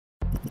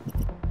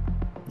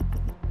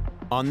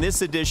on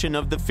this edition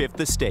of The Fifth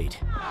Estate.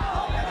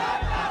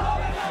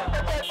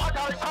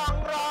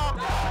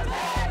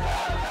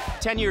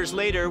 Ten years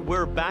later,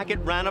 we're back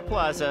at Rana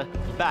Plaza,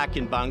 back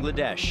in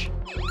Bangladesh.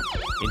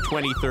 In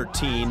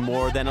 2013,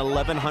 more than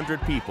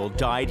 1,100 people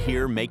died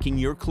here making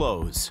your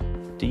clothes.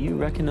 Do you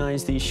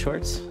recognize these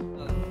shorts?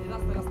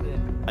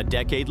 A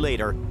decade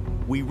later,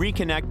 we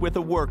reconnect with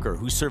a worker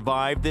who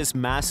survived this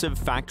massive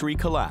factory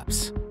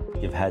collapse.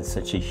 You've had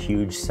such a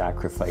huge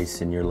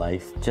sacrifice in your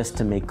life just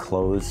to make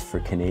clothes for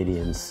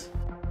Canadians.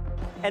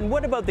 And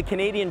what about the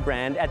Canadian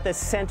brand at the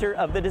center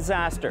of the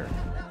disaster?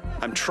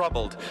 I'm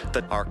troubled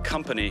that our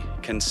company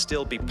can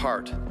still be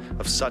part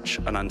of such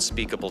an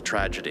unspeakable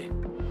tragedy.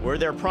 Were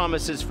their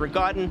promises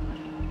forgotten,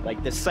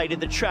 like the site of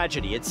the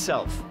tragedy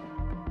itself?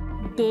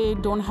 They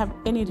don't have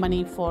any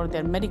money for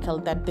their medical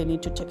that they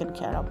need to take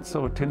care of.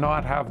 So to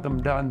not have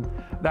them done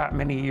that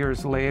many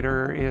years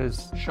later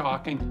is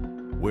shocking.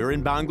 We're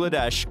in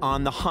Bangladesh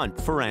on the hunt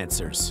for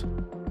answers.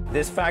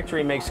 This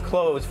factory makes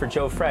clothes for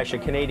Joe Fresh, a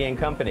Canadian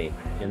company.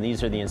 And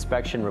these are the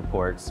inspection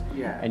reports.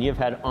 Yeah. And you've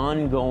had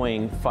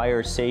ongoing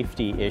fire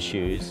safety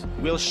issues.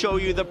 We'll show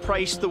you the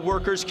price the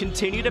workers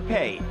continue to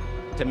pay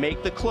to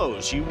make the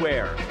clothes you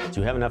wear. Do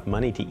you have enough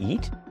money to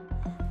eat?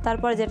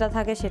 তারপর যেটা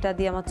থাকে সেটা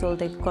দিয়ে আমার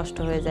চলতে কষ্ট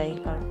হয়ে যায়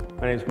কারণ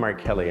My name is Mark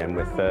Kelley. I'm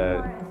with the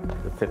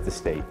Fifth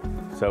Estate.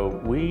 So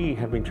we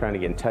have been trying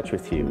to get in touch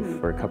with you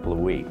for a couple of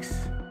weeks.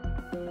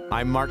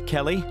 I'm Mark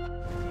Kelley.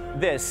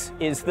 This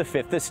is The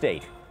Fifth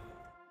Estate.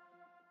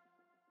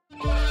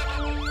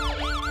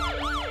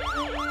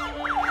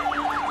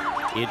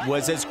 It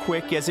was as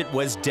quick as it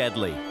was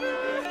deadly.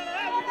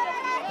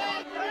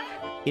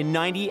 In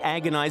 90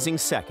 agonizing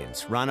seconds,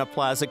 Rana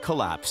Plaza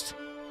collapsed.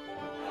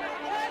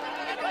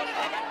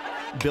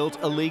 Built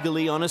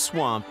illegally on a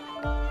swamp,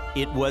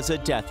 it was a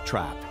death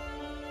trap.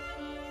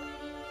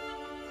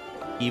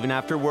 Even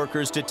after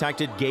workers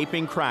detected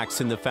gaping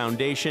cracks in the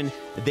foundation,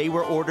 they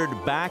were ordered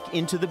back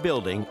into the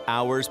building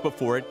hours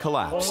before it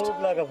collapsed.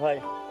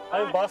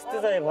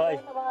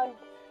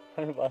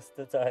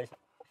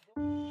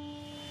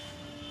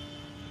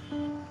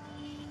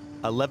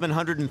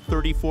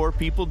 1,134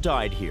 people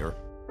died here.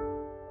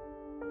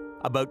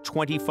 About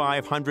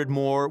 2,500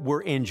 more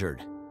were injured,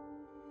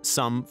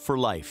 some for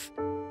life.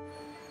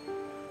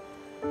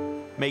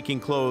 Making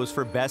clothes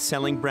for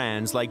best-selling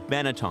brands like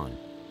Benetton,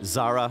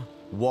 Zara,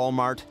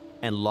 Walmart,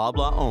 and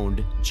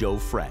Loblaw-owned Joe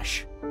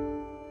Fresh.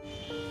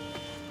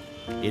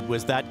 It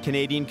was that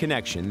Canadian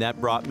connection that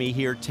brought me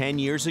here 10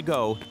 years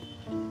ago.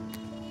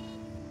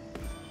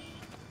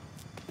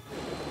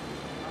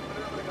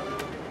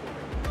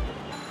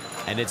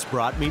 And it's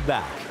brought me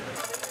back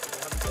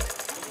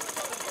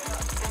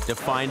to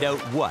find out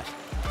what,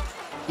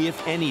 if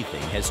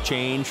anything, has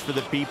changed for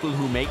the people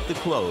who make the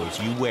clothes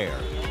you wear.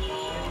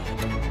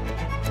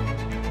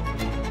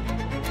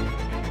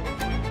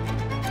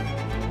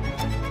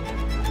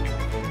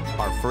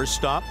 Our first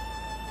stop,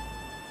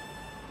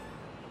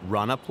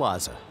 Rana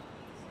Plaza.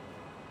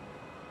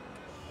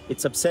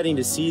 It's upsetting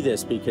to see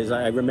this because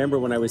I remember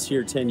when I was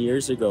here 10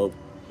 years ago,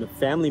 the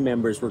family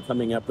members were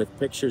coming up with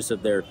pictures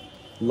of their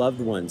loved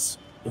ones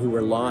who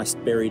were lost,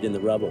 buried in the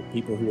rubble,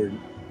 people whose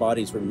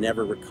bodies were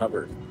never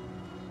recovered.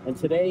 And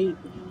today,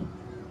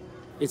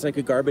 it's like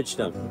a garbage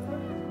dump.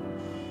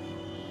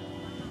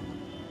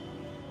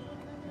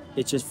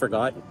 It's just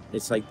forgotten.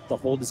 It's like the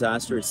whole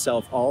disaster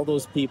itself, all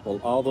those people,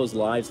 all those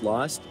lives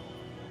lost,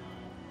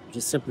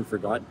 just simply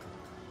forgotten.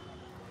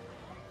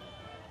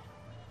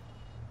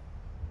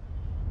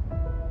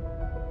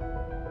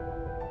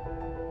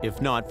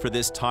 If not for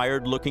this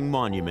tired-looking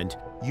monument,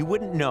 you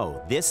wouldn't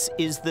know this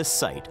is the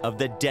site of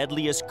the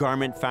deadliest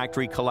garment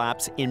factory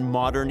collapse in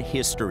modern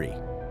history.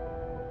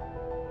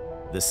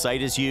 The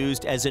site is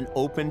used as an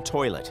open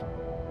toilet,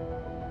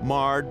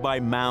 marred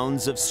by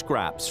mounds of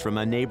scraps from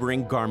a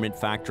neighboring garment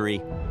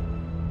factory.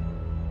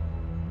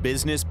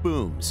 Business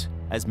booms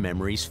as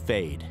memories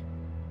fade.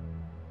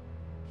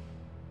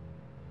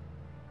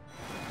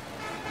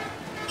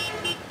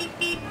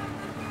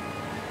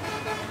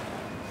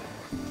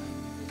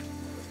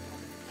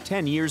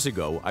 Ten years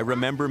ago, I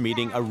remember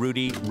meeting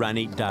Arudi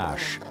Rani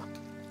Dash.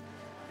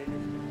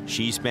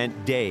 She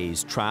spent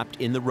days trapped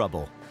in the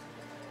rubble.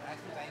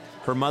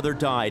 Her mother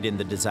died in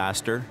the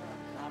disaster.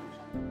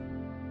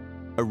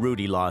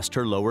 Arudi lost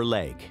her lower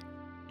leg.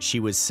 She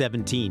was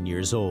 17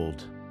 years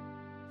old.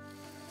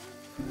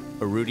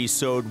 Arudi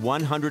sewed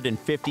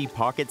 150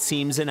 pocket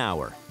seams an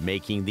hour,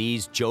 making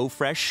these Joe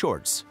Fresh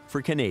shorts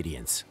for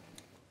Canadians.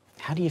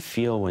 How do you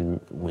feel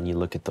when you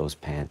look at those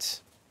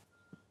pants?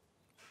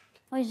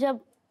 I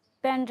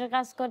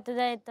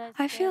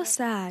feel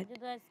sad.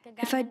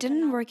 If I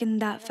didn't work in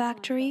that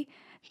factory,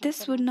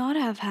 this would not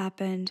have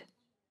happened.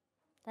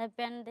 I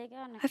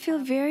feel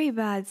very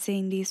bad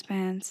seeing these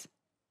pants.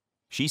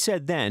 She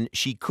said then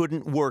she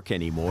couldn't work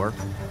anymore,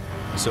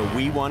 so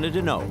we wanted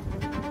to know,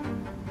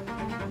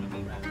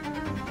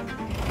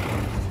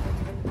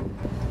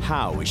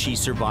 how is she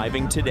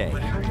surviving today?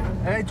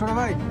 Hey, ছোট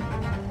ভাই।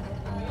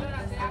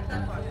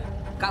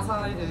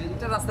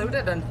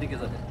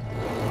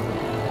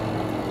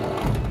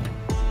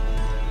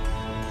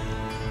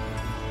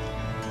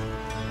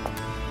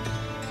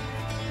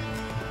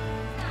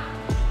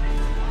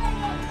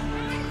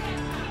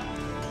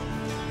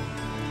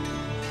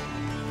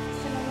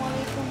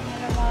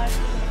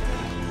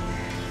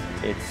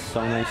 It's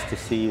so nice to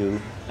see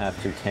you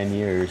after 10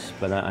 years,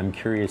 but I'm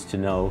curious to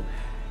know,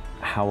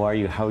 how are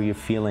you? How are you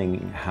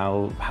feeling?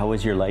 How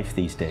is your life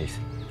these days?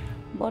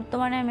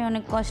 বর্তমানে আমি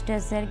অনেক কষ্টে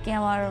আছি আর কি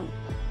আমার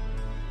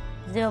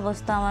যে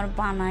অবস্থা আমার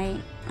পা নাই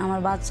আমার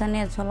বাচ্চা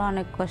নিয়ে চলা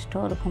অনেক কষ্ট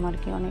ওরকম আর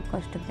কি অনেক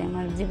কষ্টতে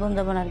আমার জীবন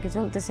যাপন আর কি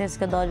চলতেছে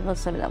আজকে 10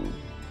 বছর যাব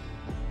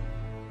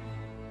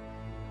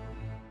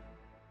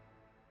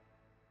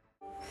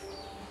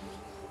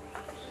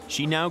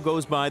She now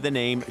goes by the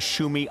name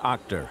Shumi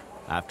Akhtar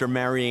after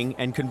marrying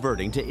and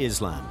converting to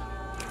Islam.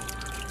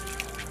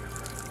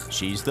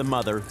 She's the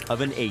mother of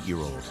an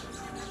 8-year-old.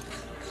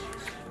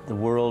 The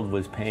world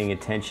was paying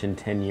attention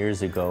 10 years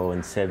ago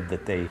and said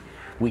that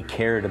we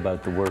cared about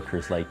the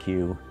workers like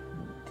you.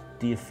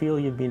 Do you feel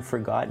you've been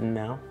forgotten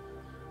now?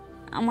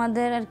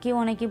 আমাদের আর কি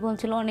অনেকেই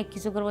বলছিল অনেক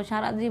কিছু করব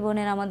সারা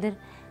জীবনের আমাদের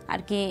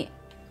আর কি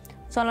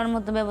চলার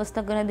মতো ব্যবস্থা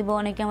করে দিব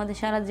অনেকে আমাদের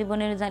সারা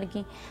জীবনের আর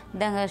কি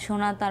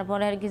দেখাশোনা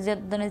তারপরে আর কি যে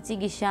ধরনের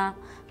চিকিৎসা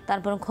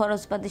তারপর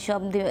খরচপাতি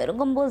সব দিবে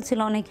এরকম বলছিল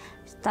অনেক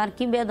তার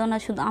কি বেদনা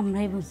শুধু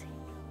আমরাই বুঝি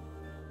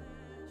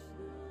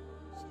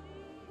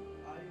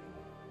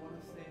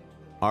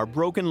Are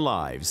broken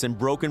lives and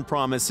broken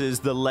promises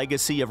the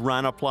legacy of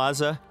Rana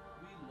Plaza?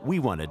 We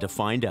wanted to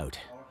find out.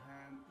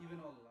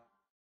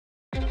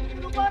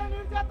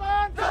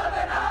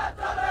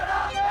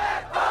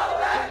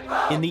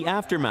 In the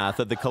aftermath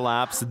of the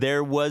collapse,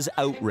 there was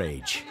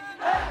outrage.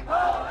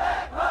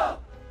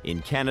 In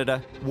Canada,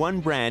 one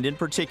brand in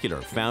particular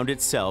found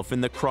itself in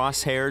the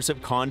crosshairs of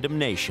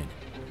condemnation.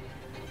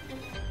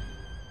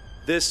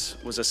 This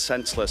was a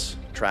senseless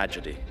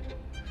tragedy.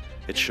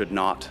 It should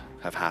not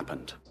have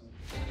happened.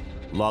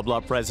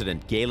 Loblaw President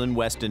Galen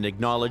Weston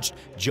acknowledged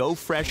Joe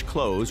Fresh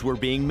clothes were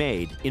being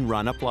made in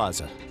Rana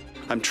Plaza.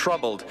 I'm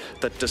troubled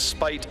that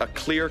despite a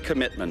clear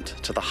commitment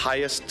to the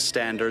highest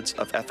standards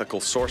of ethical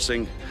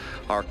sourcing,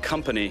 our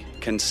company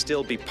can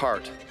still be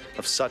part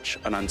of such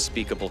an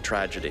unspeakable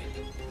tragedy.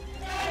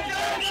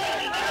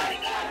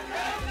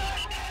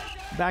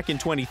 Back in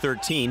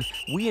 2013,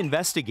 we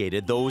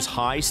investigated those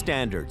high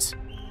standards.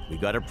 We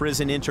got a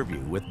prison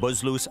interview with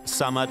Buzlus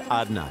Samad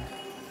Adnan.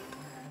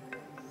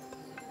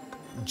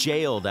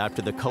 Jailed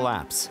after the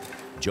collapse,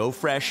 Joe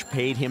Fresh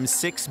paid him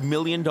 $6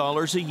 million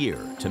a year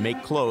to make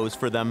clothes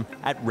for them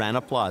at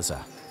Rana Plaza.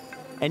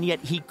 And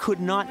yet he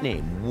could not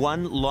name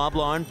one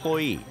Loblaw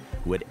employee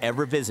who had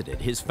ever visited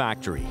his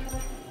factory.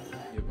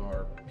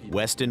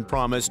 Weston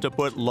promised to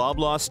put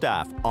Loblaw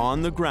staff on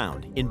the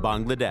ground in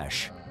Bangladesh.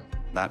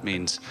 That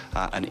means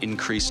an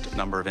increased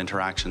number of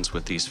interactions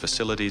with these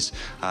facilities.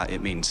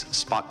 It means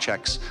spot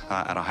checks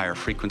at a higher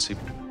frequency.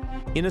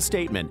 In a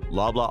statement,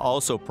 Loblaw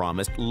also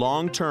promised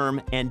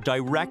long-term and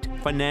direct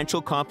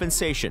financial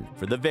compensation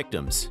for the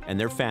victims and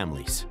their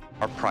families.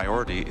 Our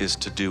priority is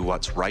to do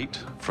what's right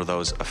for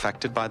those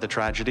affected by the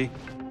tragedy.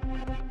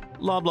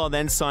 Loblaw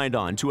then signed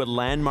on to a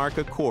landmark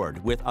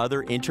accord with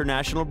other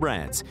international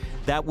brands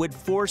that would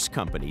force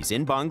companies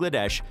in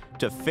Bangladesh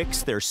to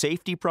fix their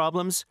safety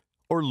problems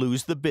or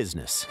lose the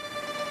business.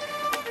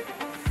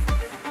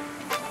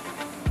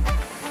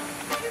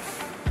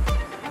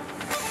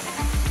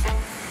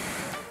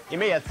 You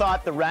may have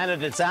thought the Rana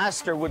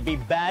disaster would be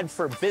bad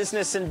for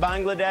business in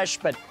Bangladesh,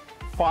 but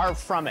far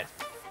from it.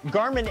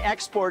 Garment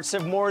exports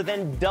have more than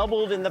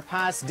doubled in the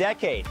past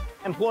decade,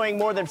 employing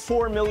more than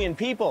 4 million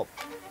people.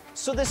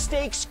 So the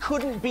stakes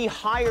couldn't be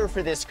higher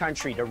for this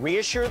country to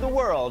reassure the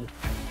world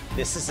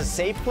this is a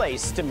safe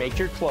place to make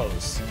your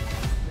clothes.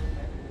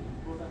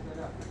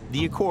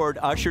 The accord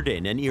ushered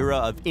in an era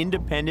of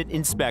independent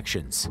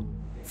inspections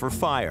for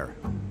fire,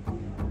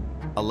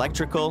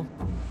 electrical,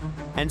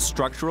 and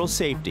structural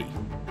safety.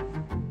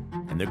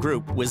 And the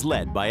group was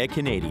led by a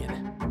Canadian.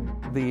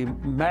 The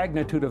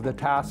magnitude of the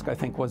task, I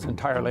think, was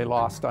entirely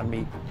lost on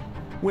me.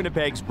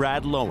 Winnipeg's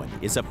Brad Lowen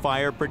is a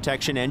fire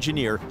protection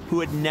engineer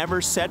who had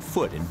never set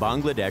foot in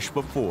Bangladesh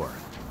before.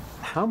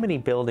 How many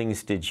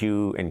buildings did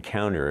you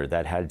encounter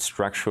that had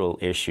structural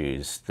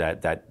issues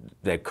that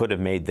could have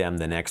made them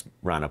the next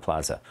Rana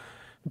Plaza?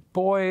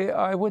 Boy,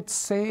 I would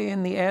say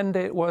in the end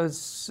it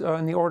was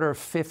in the order of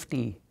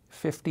 50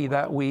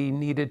 that we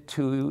needed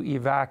to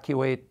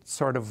evacuate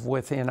sort of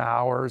within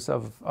hours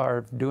of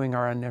doing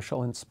our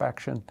initial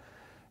inspection.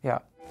 Yeah.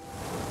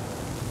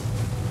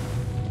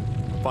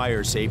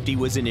 Fire safety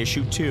was an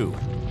issue too.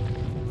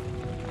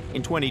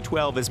 In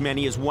 2012, as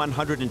many as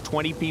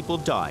 120 people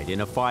died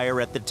in a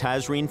fire at the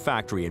Tazreen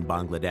factory in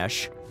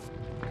Bangladesh.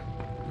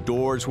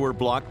 Doors were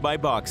blocked by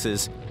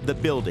boxes. The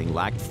building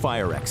lacked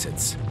fire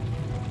exits.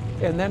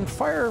 And then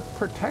fire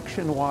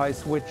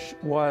protection-wise, which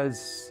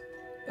was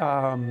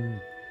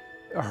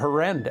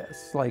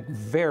horrendous, like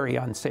very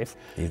unsafe.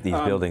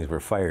 These buildings were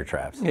fire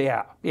traps.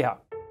 Yeah, yeah.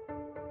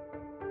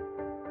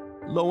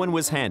 Lowen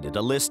was handed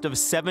a list of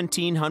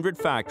 1,700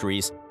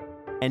 factories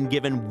and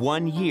given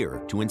 1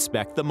 year to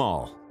inspect them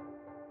all.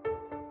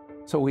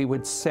 So we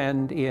would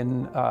send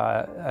in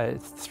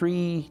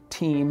 3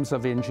 teams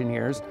of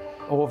engineers.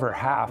 Over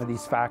half of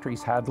these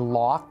factories had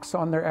locks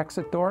on their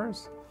exit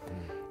doors,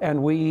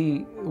 and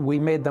we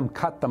made them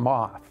cut them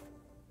off.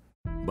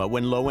 But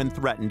when Lowen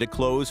threatened to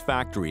close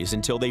factories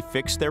until they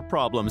fixed their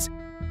problems,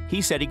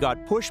 he said he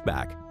got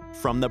pushback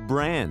from the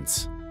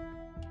brands.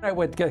 I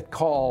would get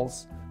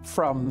calls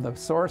from the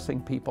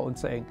sourcing people and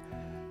saying,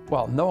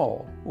 well,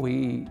 no,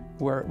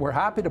 we're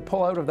happy to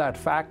pull out of that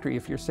factory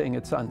if you're saying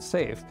it's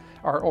unsafe.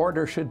 Our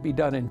order should be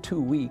done in 2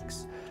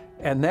 weeks,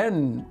 and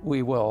then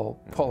we will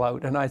pull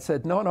out. And I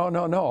said, no, no,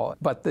 no, no.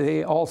 But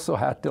they also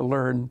had to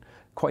learn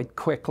quite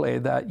quickly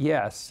that,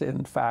 yes,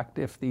 in fact,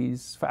 if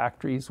these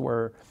factories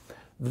were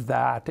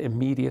that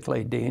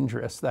immediately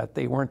dangerous, that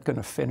they weren't going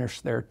to finish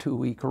their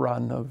 2-week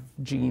run of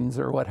jeans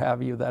or what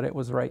have you, that it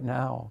was right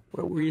now.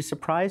 Were you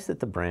surprised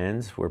that the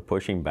brands were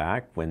pushing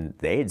back when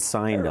they had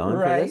signed on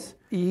for this?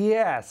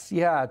 Yes,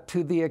 yeah,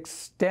 to the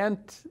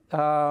extent,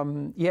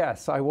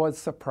 yes, I was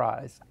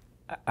surprised.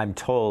 I'm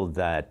told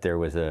that there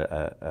was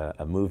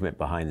a movement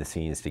behind the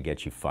scenes to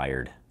get you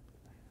fired.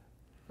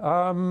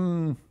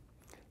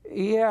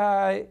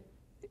 Yeah.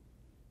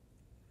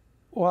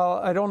 Well,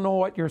 I don't know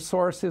what your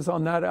source is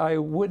on that. I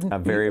wouldn't. A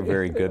very,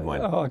 very good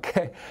one.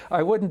 Okay.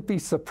 I wouldn't be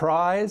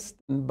surprised,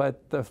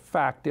 but the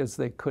fact is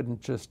they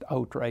couldn't just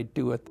outright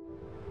do it.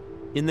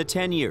 In the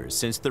 10 years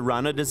since the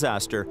Rana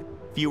disaster,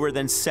 fewer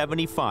than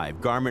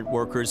 75 garment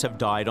workers have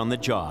died on the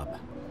job.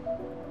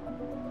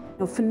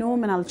 A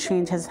phenomenal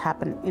change has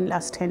happened in the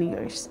last 10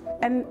 years.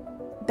 And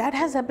that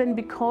has happened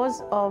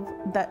because of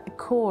the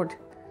Accord.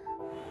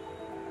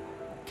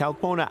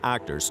 Kalpona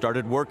Akhtar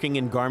started working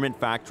in garment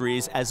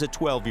factories as a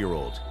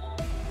 12-year-old.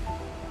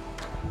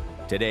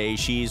 Today,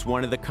 she's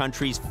one of the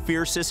country's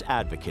fiercest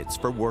advocates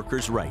for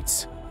workers'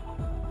 rights.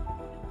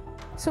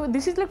 So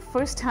this is like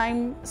first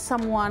time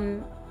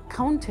someone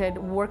counted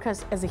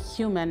workers as a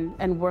human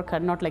and worker,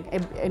 not like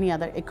any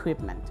other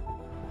equipment.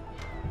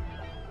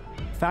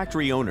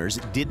 Factory owners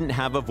didn't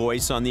have a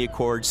voice on the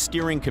Accord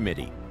steering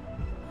committee,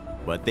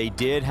 but they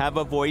did have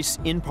a voice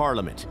in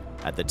Parliament.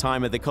 At the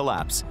time of the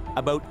collapse,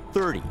 about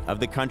 30 of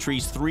the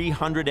country's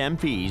 300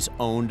 MPs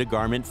owned a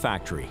garment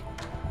factory.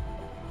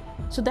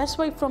 So that's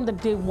why from the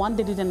day one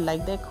they didn't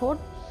like the Accord,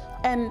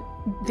 and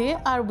they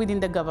are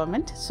within the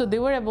government, so they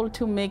were able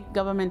to make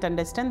government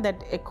understand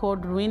that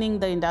Accord ruining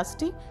the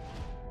industry.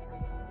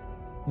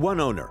 One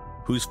owner,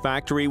 whose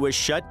factory was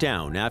shut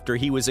down after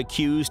he was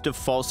accused of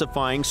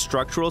falsifying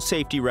structural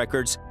safety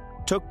records,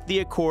 took the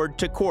Accord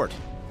to court.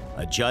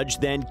 A judge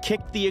then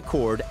kicked the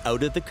Accord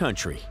out of the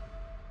country.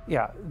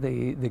 Yeah,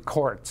 the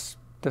courts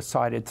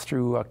decided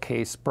through a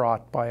case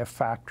brought by a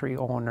factory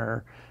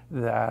owner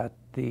that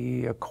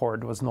the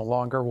Accord was no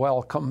longer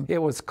welcome. It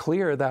was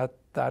clear that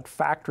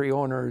factory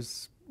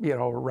owners,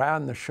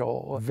 ran the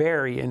show,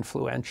 very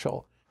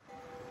influential.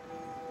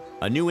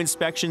 A new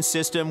inspection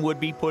system would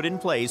be put in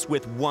place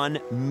with one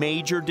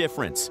major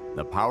difference.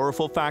 The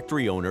powerful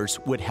factory owners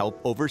would help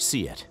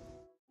oversee it.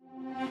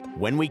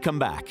 When we come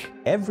back.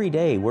 Every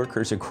day,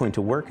 workers are going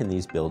to work in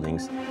these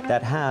buildings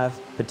that have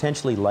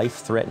potentially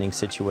life-threatening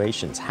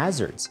situations,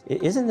 hazards.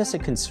 Isn't this a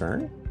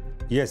concern?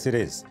 Yes, it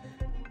is.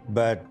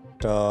 But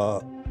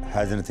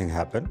has anything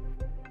happened?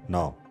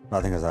 No,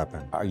 nothing has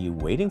happened. Are you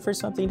waiting for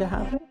something to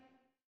happen?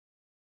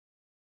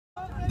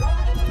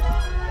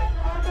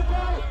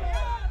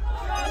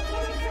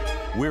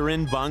 We're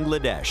in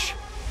Bangladesh,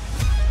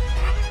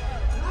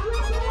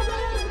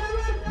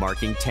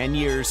 marking 10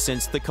 years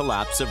since the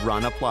collapse of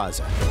Rana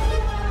Plaza.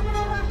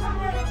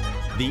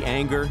 The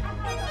anger,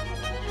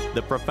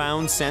 the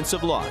profound sense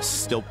of loss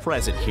still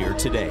present here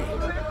today.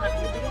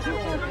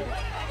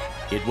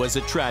 It was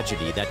a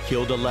tragedy that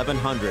killed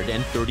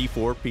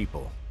 1,134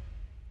 people.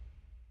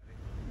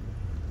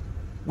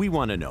 We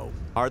want to know,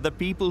 are the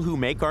people who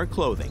make our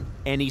clothing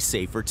any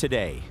safer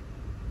today?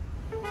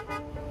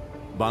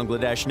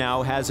 Bangladesh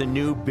now has a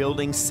new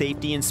building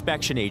safety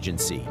inspection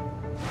agency.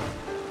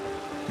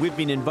 We've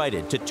been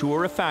invited to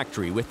tour a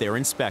factory with their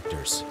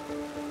inspectors.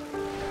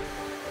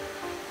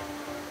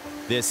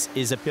 This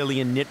is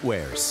Apillion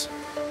Knitwears.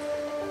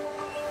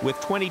 With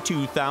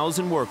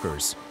 22,000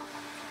 workers,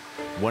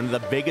 one of the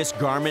biggest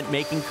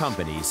garment-making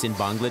companies in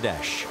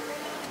Bangladesh.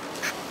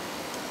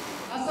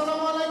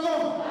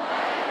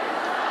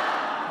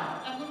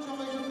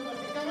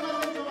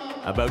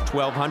 About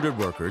 1,200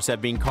 workers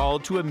have been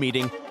called to a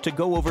meeting to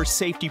go over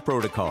safety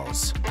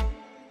protocols.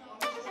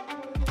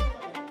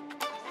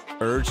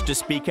 Urged to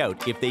speak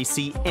out if they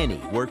see any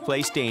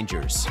workplace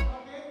dangers.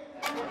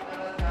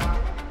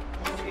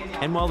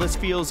 And while this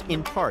feels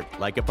in part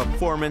like a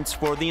performance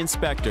for the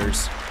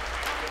inspectors,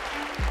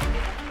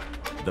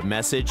 the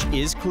message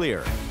is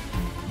clear.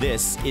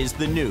 This is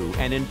the new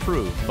and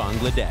improved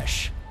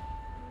Bangladesh.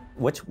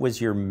 What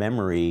was your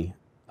memory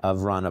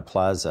of Rana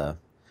Plaza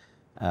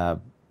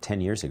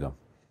 10 years ago?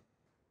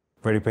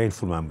 Very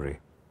painful memory.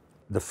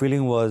 The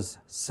feeling was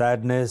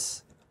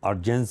sadness,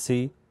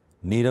 urgency,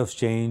 need of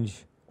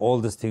change, all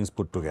these things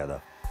put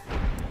together.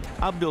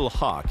 Abdul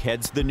Haq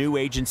heads the new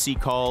agency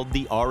called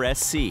the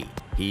RSC.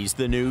 He's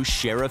the new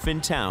sheriff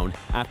in town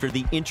after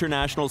the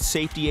international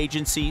safety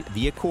agency,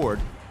 the Accord,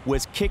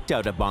 was kicked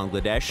out of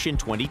Bangladesh in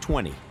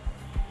 2020.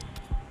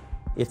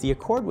 If the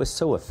Accord was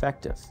so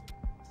effective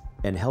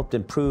and helped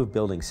improve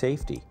building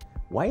safety,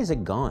 why is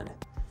it gone?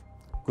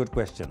 Good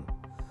question.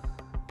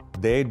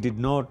 They did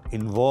not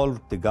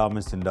involve the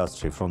garments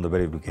industry from the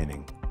very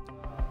beginning.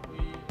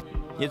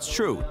 It's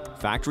true,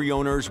 factory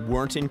owners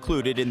weren't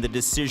included in the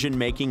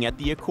decision-making at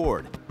the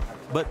Accord,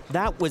 but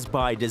that was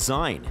by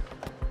design.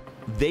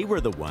 They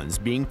were the ones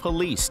being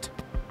policed.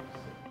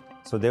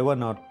 So they were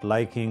not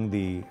liking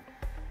the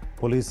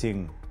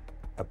policing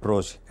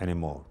approach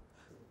anymore.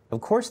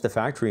 Of course, the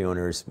factory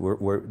owners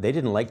they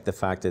didn't like the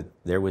fact that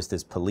there was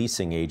this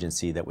policing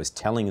agency that was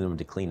telling them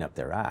to clean up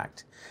their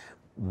act.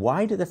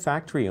 Why do the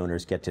factory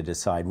owners get to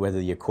decide whether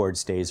the Accord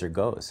stays or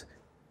goes?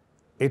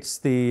 It's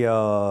the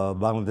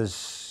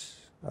Bangladesh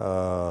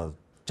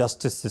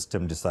justice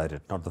system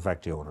decided, not the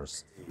factory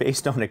owners.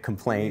 Based on a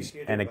complaint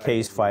and a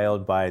case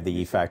filed by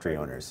the factory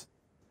owners?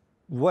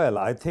 Well,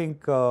 I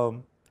think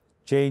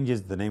change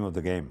is the name of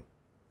the game.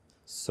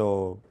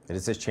 So,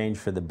 is this change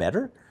for the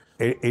better?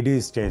 It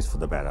is change for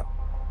the better.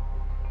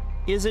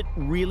 Is it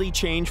really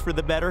change for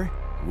the better?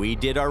 We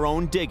did our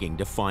own digging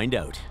to find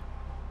out.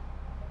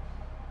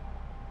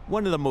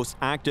 One of the most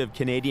active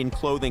Canadian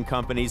clothing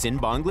companies in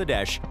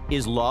Bangladesh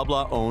is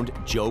Loblaw-owned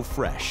Joe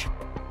Fresh.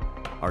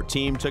 Our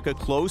team took a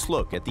close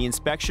look at the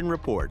inspection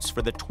reports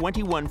for the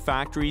 21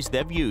 factories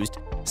they've used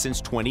since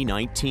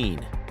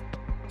 2019.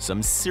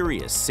 Some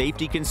serious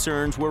safety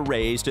concerns were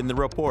raised in the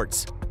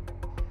reports.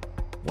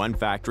 One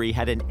factory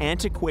had an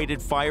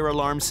antiquated fire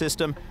alarm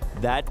system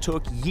that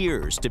took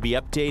years to be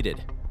updated.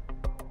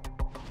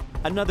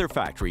 Another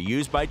factory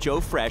used by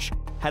Joe Fresh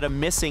had a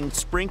missing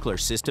sprinkler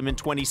system in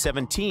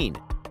 2017.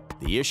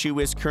 The issue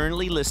is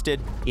currently listed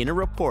in a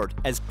report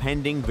as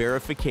pending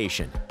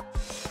verification.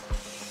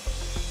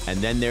 And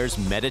then there's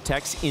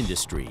Meditex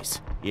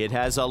Industries. It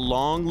has a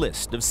long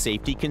list of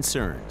safety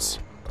concerns.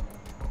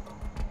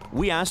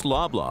 We asked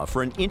Loblaw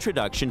for an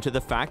introduction to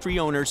the factory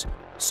owners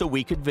so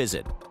we could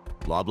visit.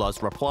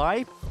 Loblaw's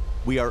reply,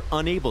 we are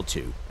unable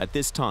to at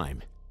this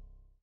time.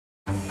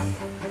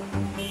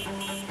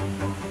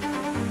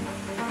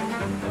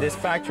 This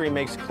factory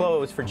makes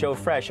clothes for Joe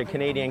Fresh, a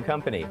Canadian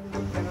company.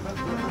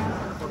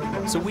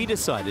 So we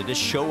decided to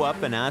show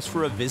up and ask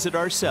for a visit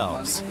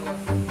ourselves.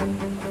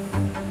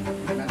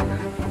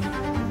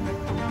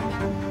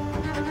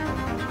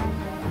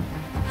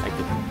 Thank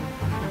you.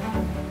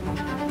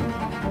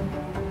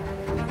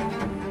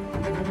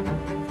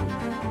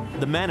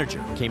 The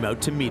manager came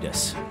out to meet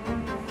us.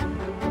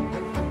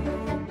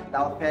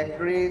 Our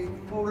factory is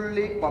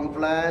fully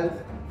compliant.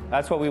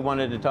 That's what we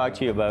wanted to talk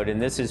to you about,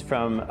 and this is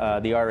from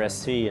the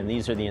RSC, and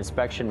these are the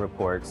inspection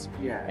reports.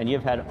 Yeah. And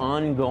you've had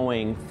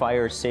ongoing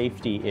fire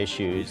safety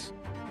issues.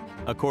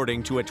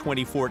 According to a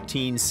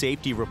 2014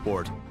 safety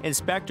report,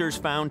 inspectors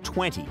found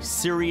 20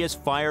 serious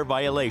fire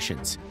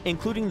violations,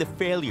 including the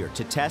failure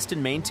to test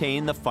and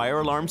maintain the fire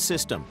alarm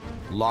system,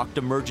 locked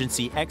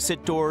emergency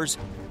exit doors,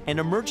 and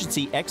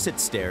emergency exit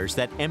stairs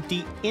that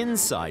empty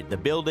inside the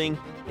building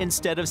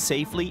instead of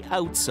safely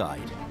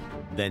outside.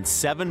 Then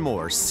 7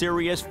 more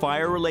serious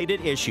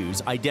fire-related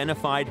issues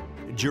identified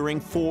during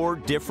 4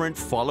 different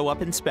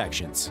follow-up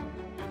inspections.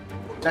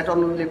 That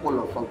only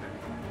closed.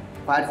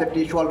 Fire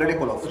safety issue already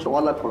closed. So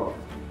all are closed.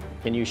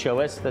 Can you show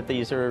us that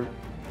these are?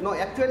 No,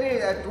 actually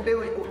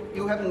today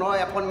you have no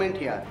appointment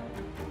here,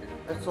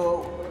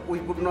 so we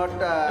could not.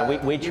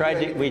 We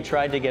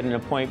tried to get an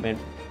appointment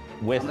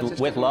with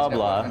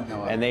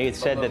Loblaw, and they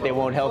said that they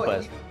won't help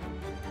us.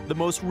 The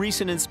most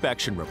recent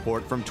inspection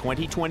report from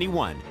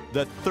 2021,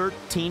 the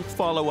 13th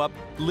follow-up,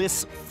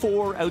 lists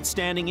 4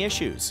 outstanding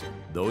issues.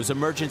 Those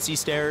emergency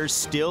stairs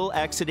still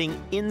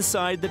exiting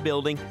inside the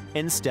building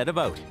instead of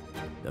out.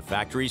 The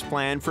factory's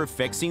plan for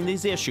fixing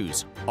these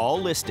issues,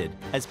 all listed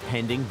as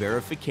pending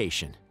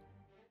verification.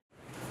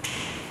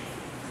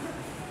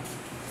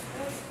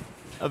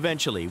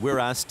 Eventually, we're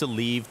asked to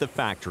leave the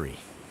factory.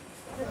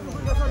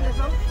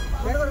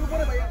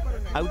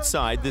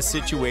 Outside, the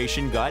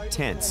situation got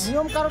tense.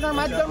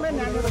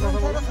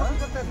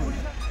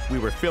 We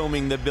were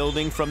filming the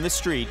building from the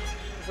street.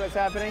 What's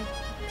happening?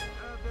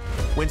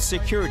 When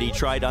security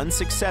tried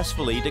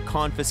unsuccessfully to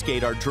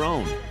confiscate our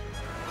drone.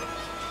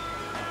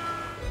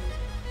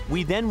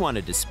 We then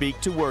wanted to speak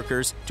to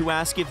workers to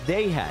ask if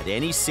they had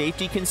any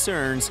safety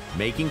concerns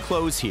making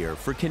clothes here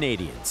for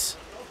Canadians.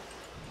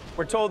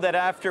 We're told that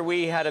after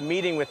we had a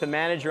meeting with the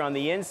manager on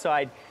the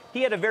inside,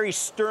 he had a very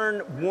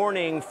stern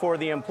warning for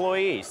the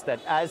employees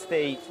that as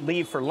they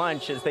leave for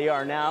lunch, as they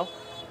are now,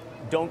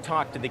 don't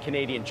talk to the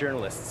Canadian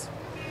journalists.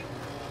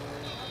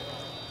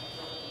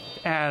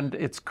 And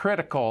it's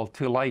critical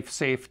to life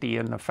safety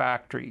in the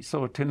factory.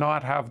 So to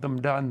not have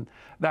them done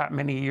that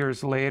many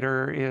years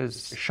later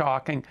is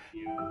shocking.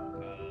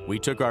 We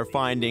took our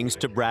findings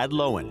to Brad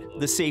Lowen,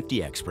 the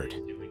safety expert.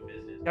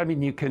 I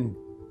mean, you can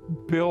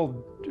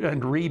build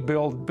and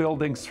rebuild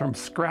buildings from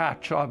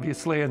scratch,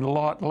 obviously, in a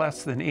lot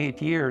less than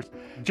 8 years.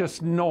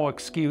 Just no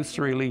excuse,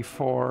 really,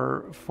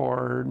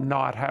 for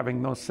not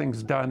having those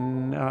things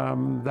done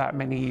that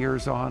many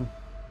years on.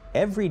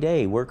 Every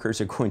day, workers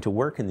are going to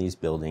work in these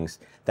buildings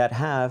that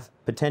have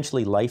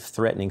potentially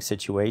life-threatening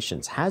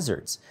situations,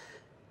 hazards.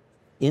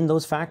 In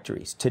those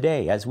factories,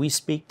 today, as we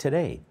speak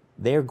today,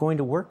 they are going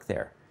to work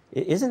there.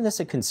 Isn't this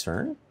a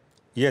concern?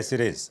 Yes, it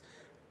is.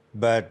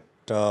 But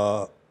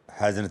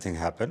has anything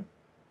happened?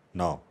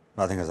 No,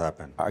 nothing has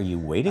happened. Are you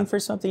waiting for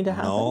something to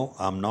happen? No,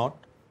 I'm not.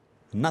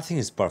 Nothing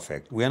is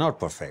perfect. We are not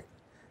perfect.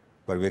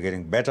 But we're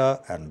getting better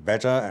and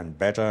better and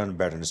better and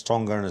better and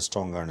stronger and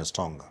stronger and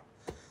stronger.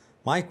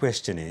 My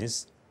question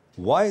is,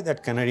 why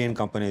that Canadian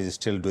company is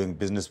still doing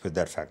business with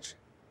that factory?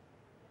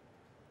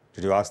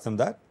 Did you ask them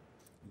that?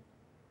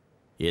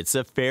 It's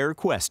a fair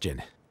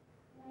question.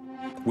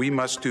 We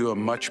must do a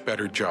much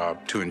better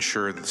job to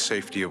ensure the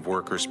safety of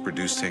workers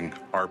producing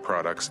our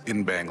products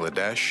in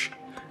Bangladesh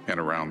and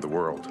around the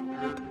world.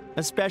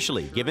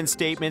 Especially given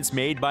statements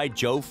made by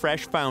Joe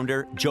Fresh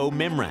founder Joe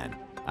Mimran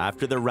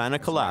after the Rana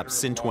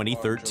collapse in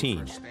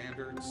 2013.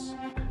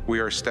 We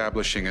are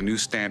establishing a new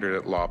standard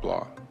at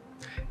Loblaw.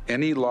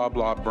 Any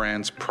Loblaw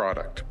brand's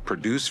product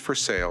produced for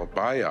sale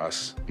by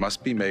us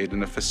must be made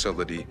in a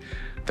facility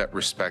that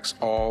respects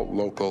all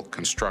local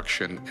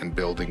construction and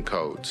building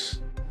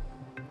codes.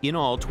 In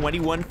all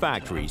 21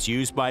 factories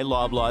used by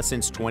Loblaw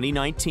since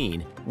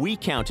 2019, we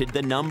counted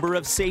the number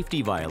of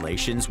safety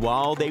violations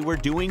while they were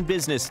doing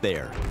business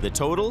there. The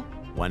total,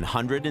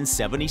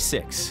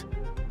 176.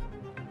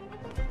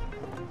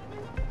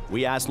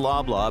 We asked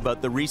Loblaw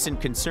about the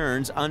recent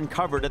concerns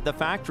uncovered at the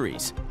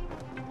factories.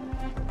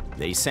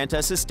 They sent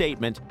us a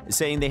statement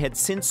saying they had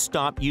since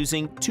stopped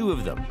using 2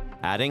 of them,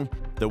 adding,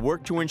 "The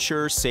work to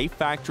ensure safe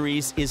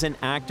factories is an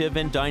active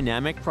and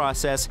dynamic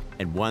process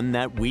and one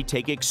that we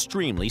take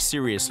extremely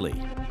seriously."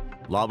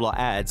 Loblaw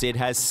adds it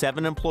has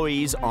 7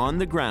 employees on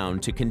the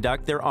ground to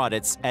conduct their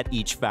audits at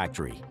each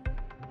factory.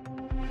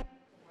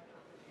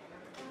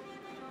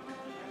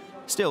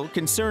 Still,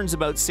 concerns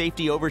about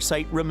safety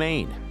oversight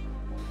remain.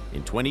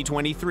 In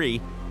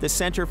 2023, the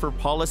Center for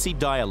Policy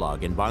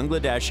Dialogue in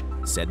Bangladesh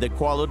said the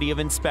quality of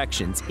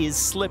inspections is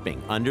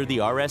slipping under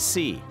the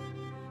RSC,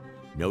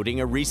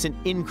 noting a recent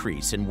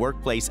increase in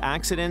workplace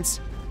accidents,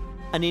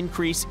 an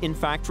increase in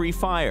factory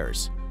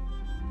fires,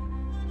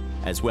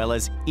 as well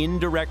as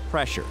indirect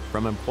pressure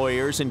from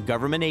employers and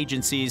government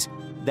agencies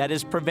that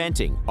is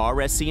preventing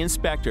RSC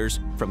inspectors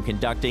from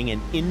conducting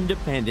an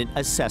independent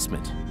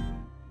assessment.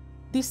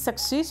 The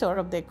successor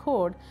of the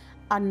code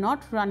are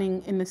not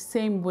running in the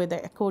same way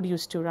the code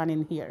used to run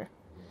in here.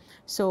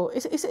 So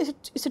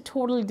it's a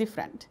totally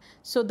different.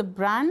 So the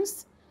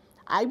brands,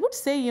 I would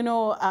say,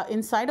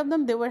 inside of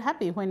them, they were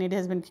happy when it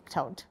has been kicked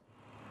out.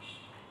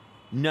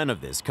 None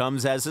of this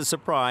comes as a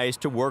surprise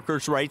to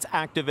workers' rights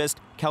activist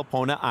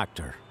Kalpona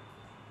Akhtar.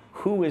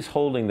 Who is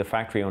holding the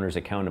factory owners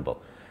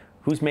accountable?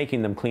 Who's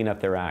making them clean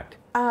up their act?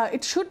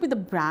 It should be the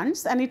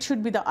brands, and it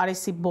should be the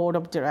RSC board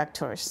of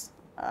directors.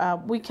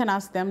 We can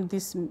ask them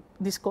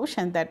this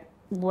question that,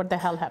 what the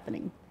hell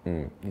happening?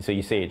 So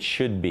you say it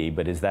should be,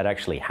 but is that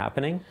actually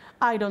happening?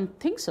 I don't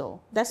think so.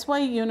 That's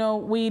why,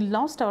 we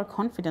lost our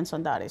confidence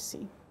on the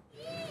RSC.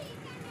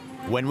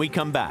 When we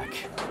come back,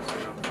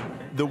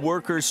 the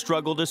workers'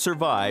 struggle to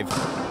survive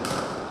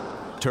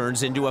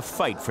turns into a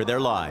fight for their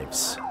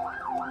lives.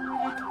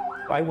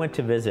 I went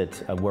to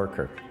visit a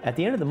worker. At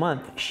the end of the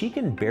month, she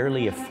can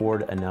barely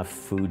afford enough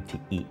food to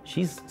eat.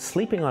 She's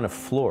sleeping on a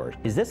floor.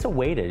 Is this a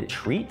way to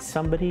treat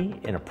somebody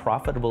in a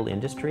profitable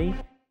industry?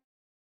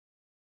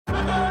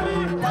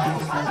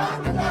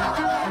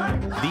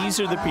 These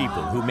are the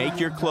people who make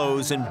your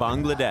clothes in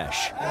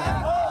Bangladesh,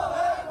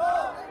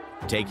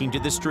 taking to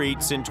the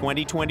streets in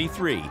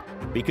 2023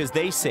 because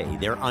they say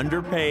they're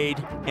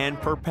underpaid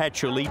and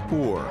perpetually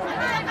poor.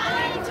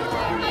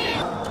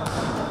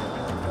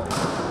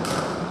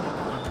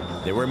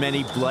 There were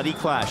many bloody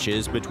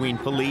clashes between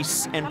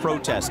police and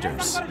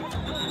protesters.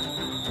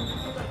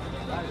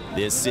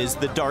 This is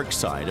the dark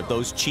side of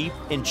those cheap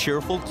and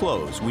cheerful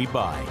clothes we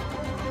buy.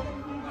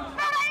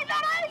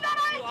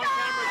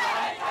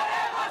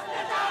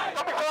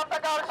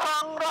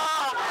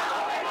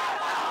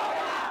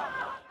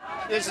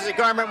 This is a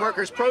garment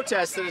workers'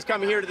 protest that has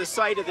come here to the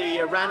site of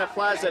the Rana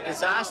Plaza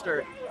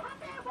disaster.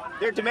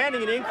 They're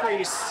demanding an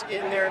increase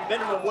in their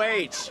minimum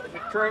wage.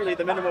 Currently,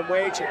 the minimum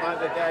wage in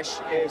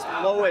Bangladesh is the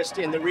lowest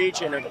in the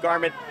region of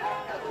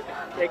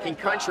garment-making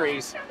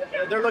countries.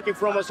 They're looking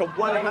for almost a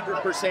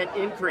 100%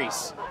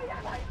 increase.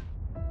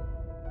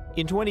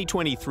 In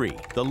 2023,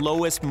 the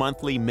lowest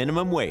monthly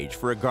minimum wage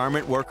for a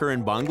garment worker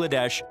in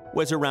Bangladesh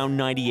was around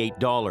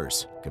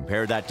 $98.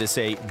 Compare that to,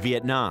 say,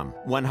 Vietnam,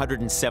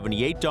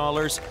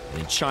 $178, and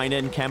in China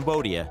and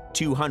Cambodia,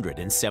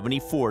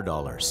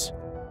 $274.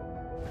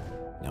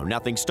 Now,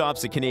 nothing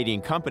stops a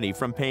Canadian company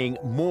from paying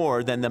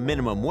more than the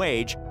minimum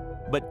wage,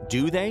 but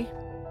do they?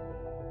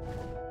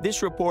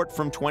 This report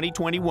from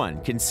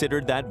 2021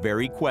 considered that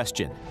very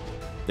question.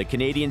 The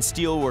Canadian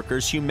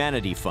Steelworkers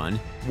Humanity Fund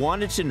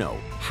wanted to know,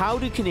 how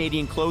do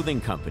Canadian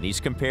clothing companies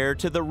compare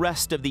to the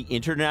rest of the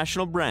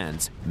international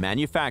brands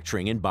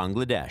manufacturing in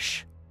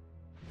Bangladesh?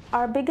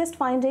 Our biggest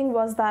finding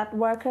was that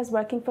workers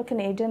working for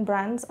Canadian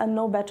brands are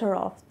no better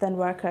off than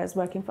workers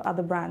working for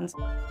other brands.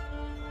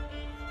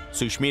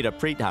 Sushmita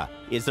Pritha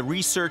is the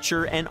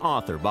researcher and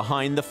author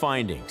behind the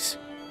findings.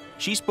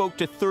 She spoke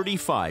to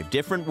 35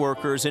 different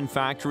workers in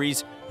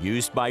factories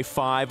used by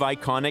 5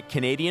 iconic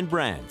Canadian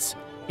brands,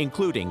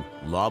 including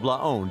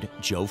Loblaw-owned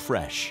Joe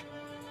Fresh.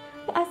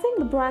 I think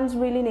the brands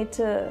really need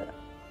to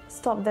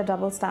stop their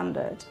double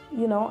standard.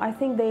 You know, I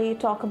think they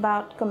talk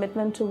about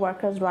commitment to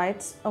workers'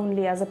 rights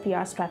only as a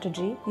PR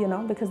strategy, you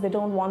know, because they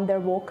don't want their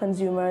woke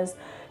consumers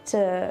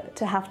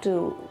to have to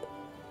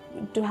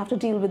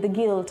deal with the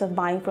guilt of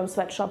buying from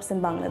sweatshops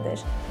in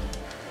Bangladesh.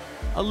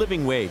 A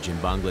living wage in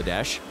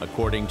Bangladesh,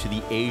 according to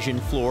the Asian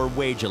Floor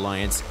Wage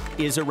Alliance,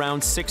 is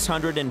around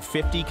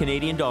 650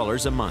 Canadian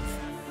dollars a month.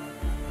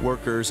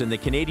 Workers in the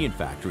Canadian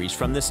factories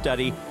from the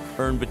study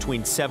earn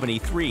between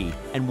 $73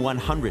 and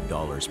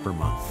 $100 per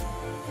month.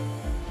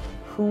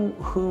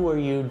 Who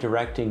are you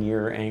directing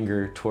your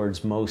anger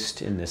towards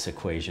most in this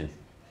equation?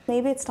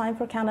 Maybe it's time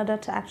for Canada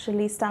to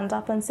actually stand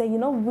up and say, you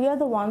know, we are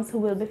the ones who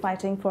will be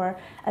fighting for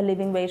a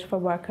living wage for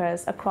workers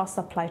across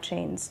supply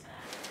chains.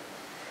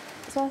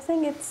 So I think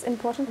it's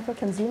important for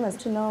consumers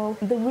to know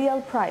the real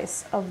price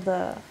of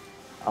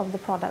the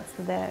products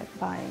that they're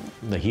buying.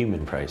 The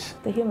human price.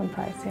 The human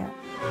price, yeah.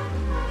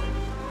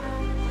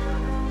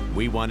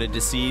 We wanted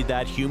to see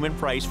that human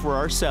price for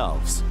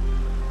ourselves.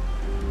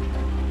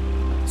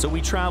 So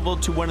we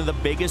traveled to one of the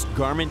biggest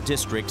garment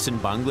districts in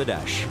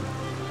Bangladesh.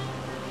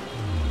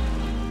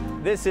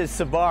 This is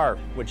Savar,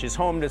 which is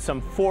home to some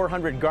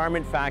 400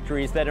 garment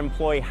factories that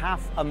employ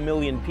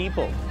 500,000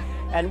 people.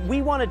 And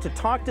we wanted to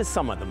talk to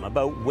some of them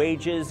about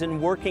wages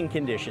and working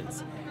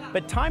conditions.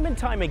 But time and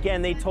time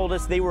again, they told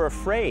us they were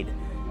afraid.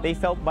 They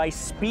felt by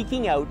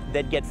speaking out,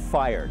 they'd get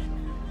fired.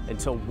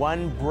 Until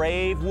one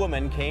brave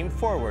woman came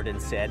forward and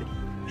said,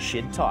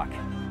 she'd talk.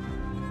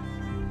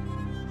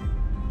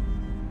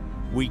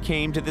 We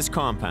came to this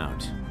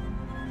compound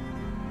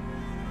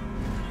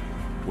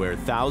where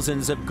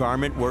thousands of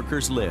garment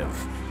workers live.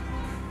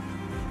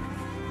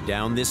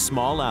 Down this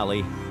small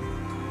alley,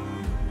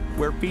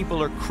 where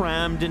people are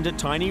crammed into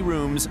tiny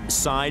rooms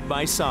side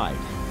by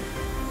side.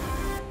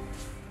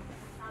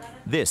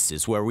 This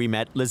is where we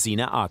met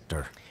Lazina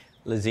Akhtar.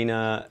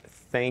 Lazina,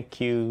 thank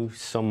you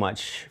so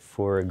much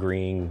for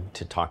agreeing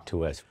to talk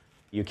to us.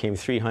 You came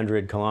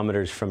 300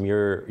 kilometers from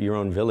your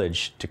own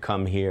village to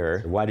come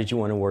here. Why did you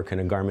want to work in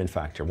a garment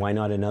factory? Why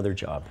not another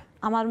job?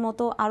 আমার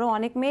মতো আরো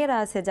অনেক মেয়েরা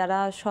আছে যারা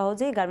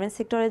সহজেই garments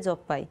সেক্টরে job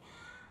পায়।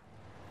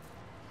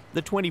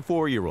 The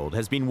 24-year-old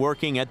has been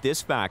working at this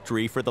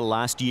factory for the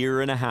last year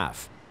and a half,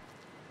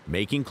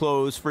 making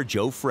clothes for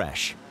Joe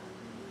Fresh.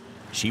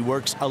 She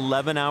works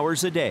 11 hours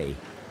a day,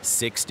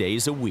 6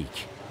 days a week.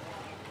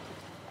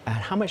 And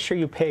how much are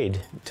you paid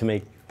to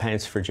make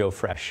pants for Joe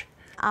Fresh?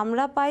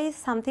 আমরা পাই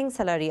something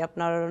salary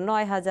আপনার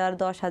 9,000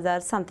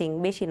 10,000 something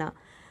বেশি না।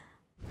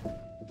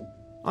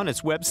 On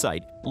its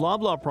website,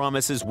 Loblaw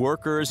promises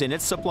workers in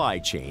its supply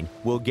chain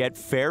will get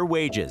fair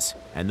wages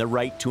and the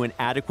right to an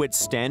adequate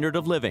standard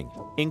of living,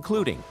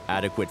 including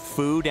adequate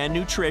food and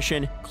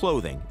nutrition,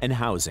 clothing, and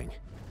housing.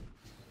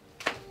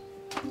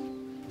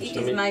 It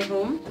is my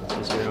home.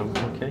 It's your home.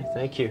 Okay,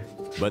 thank you.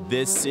 But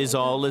this is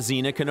all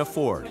Lazina can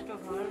afford.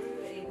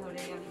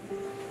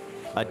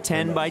 A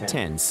 10 by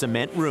 10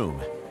 cement room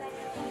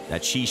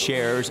that she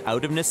shares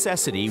out of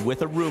necessity with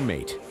a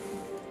roommate.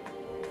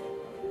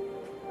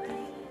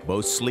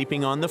 Both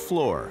sleeping on the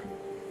floor.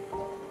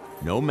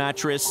 No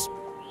mattress,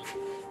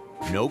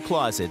 no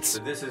closets.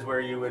 So this is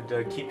where you would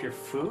keep your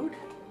food?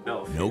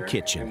 No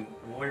kitchen.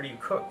 And where do you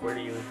cook? Where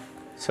do you...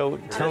 So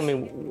tell me,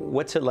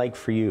 what's it like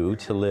for you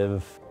to live?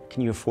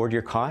 Can you afford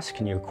your costs?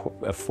 Can you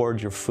afford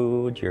your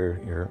food,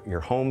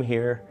 your home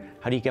here?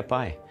 How do you get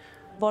by?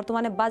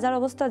 বর্তমানে বাজার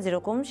অবস্থা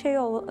যেরকম সেই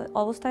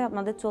অবস্থায়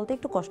আপনাদের চলতে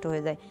একটু কষ্ট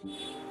হয়ে যায়।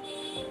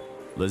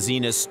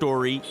 Lazina's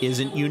story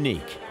isn't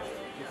unique.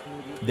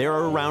 There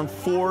are around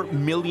 4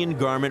 million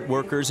garment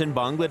workers in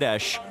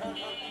Bangladesh,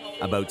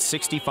 about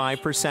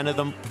 65% of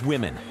them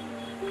women.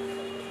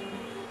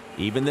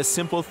 Even the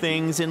simple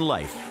things in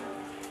life,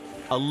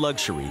 a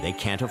luxury they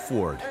can't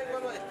afford.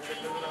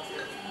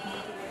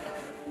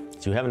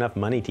 Do you have enough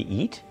money to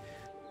eat?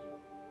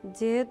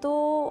 যেহেতু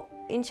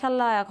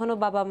ইনশাল্লাহ এখনো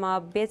বাবা মা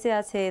বেঁচে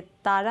আছে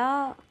তারা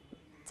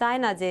চায়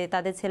না যে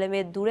তাদের ছেলে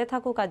মেয়ে দূরে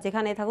থাকুক আর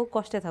যেখানে থাকুক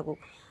কষ্টে থাকুক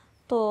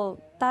তো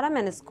তারা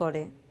ম্যানেজ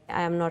করে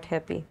I am not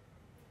happy.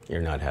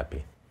 You're not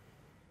happy.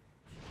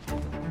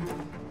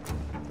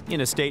 In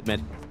a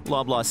statement,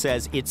 Loblaw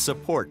says it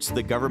supports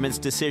the government's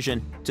decision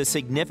to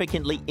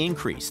significantly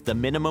increase the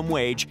minimum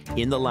wage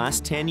in the last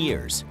 10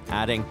 years,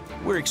 adding,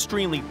 "We're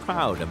extremely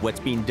proud of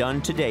what's been done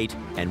to date,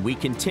 and we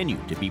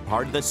continue to be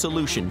part of the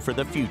solution for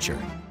the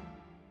future."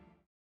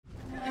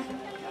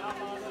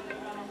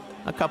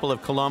 A couple of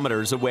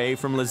kilometers away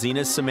from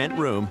Lazina's cement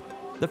room,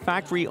 the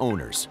factory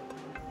owners.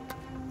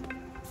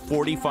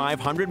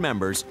 4,500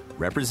 members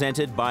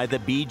represented by the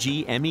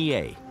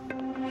BGMEA,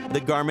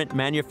 the Garment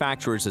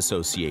Manufacturers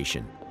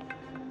Association.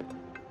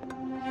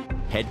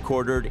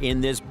 Headquartered in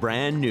this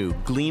brand new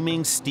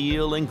gleaming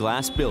steel and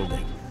glass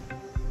building,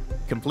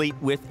 complete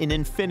with an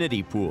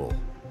infinity pool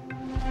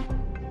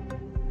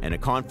and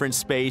a conference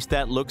space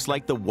that looks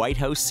like the White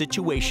House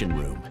Situation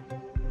Room.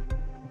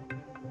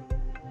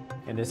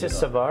 And is this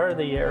Savar,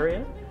 the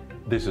area?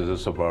 This is a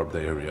suburb,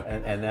 the area.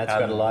 And that's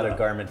got a lot of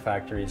garment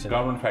factories.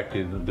 Garment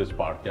factories in this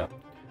part, yeah.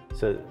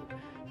 So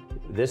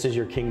This is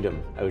your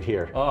kingdom out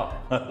here. Oh.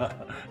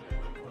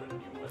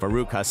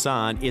 Farouk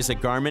Hassan is a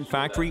garment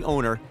factory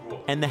owner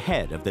and the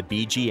head of the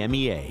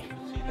BGMEA.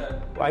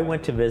 I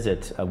went to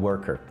visit a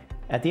worker.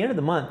 At the end of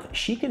the month,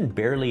 she can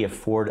barely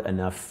afford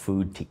enough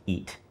food to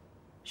eat.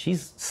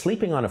 She's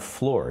sleeping on a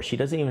floor. She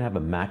doesn't even have a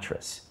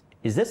mattress.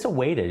 Is this a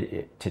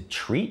way to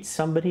treat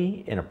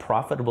somebody in a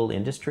profitable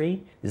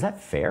industry? Is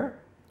that fair?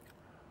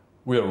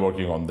 We are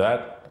working on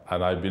that,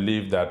 and I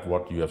believe that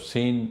what you have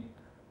seen,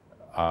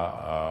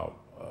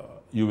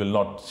 you will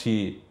not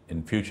see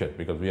in future,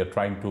 because we are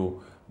trying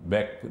to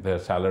make their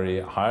salary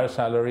a higher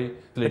salary.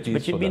 But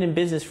you've been in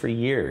business for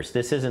years.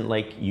 This isn't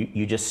like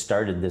you just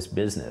started this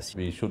business.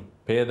 We should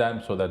pay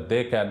them so that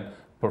they can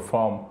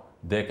perform,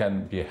 they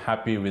can be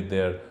happy with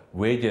their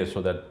wages,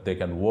 so that they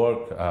can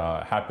work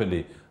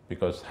happily,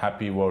 because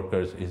happy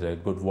workers is a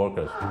good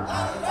workers.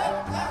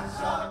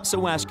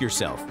 So ask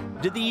yourself,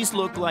 do these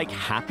look like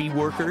happy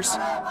workers?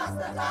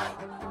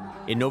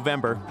 In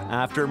November,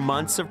 after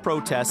months of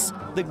protests,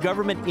 the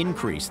government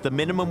increased the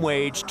minimum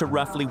wage to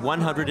roughly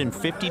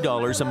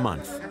 $150 a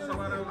month.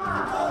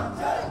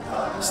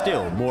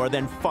 Still more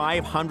than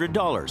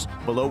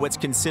 $500 below what's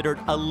considered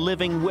a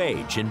living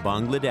wage in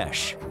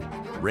Bangladesh.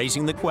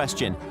 Raising the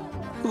question,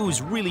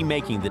 who's really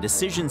making the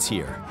decisions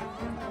here?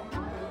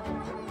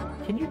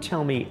 Can you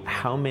tell me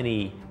how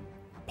many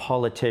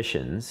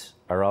politicians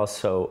are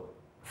also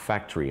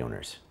factory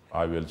owners?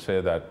 I will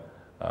say that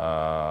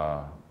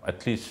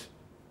at least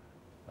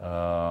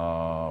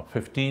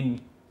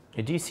 15.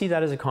 Do you see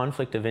that as a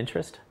conflict of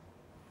interest?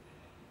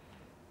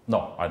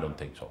 No, I don't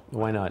think so.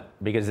 Why not?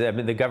 Because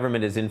the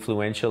government is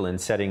influential in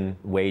setting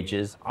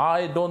wages.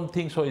 I don't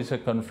think so. It's a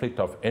conflict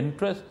of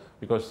interest,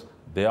 because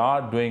they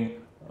are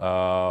doing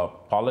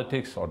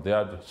politics, or they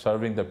are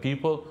serving the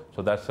people.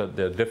 So that's a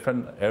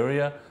different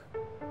area.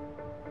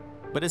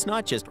 But it's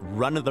not just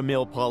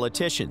run-of-the-mill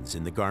politicians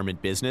in the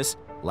garment business.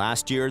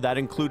 Last year, that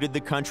included the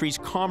country's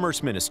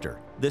commerce minister,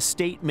 the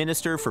state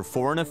minister for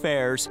foreign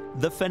affairs,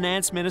 the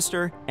finance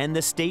minister, and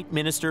the state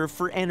minister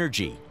for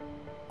energy.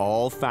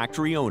 All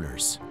factory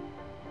owners.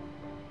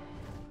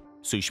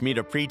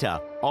 Sushmita Prita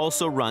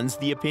also runs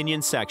the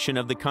opinion section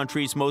of the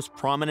country's most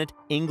prominent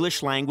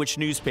English-language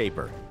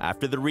newspaper.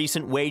 After the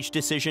recent wage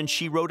decision,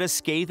 she wrote a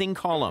scathing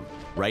column,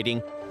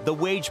 writing, "The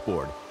Wage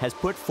Board has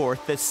put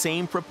forth the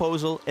same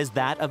proposal as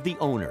that of the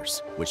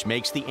owners," which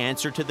makes the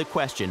answer to the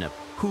question of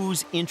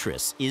whose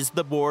interests is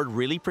the board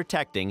really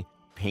protecting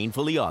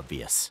painfully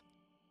obvious.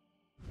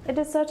 It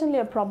is certainly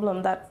a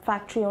problem that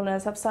factory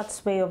owners have such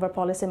sway over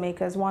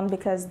policymakers. One,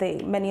 because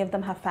many of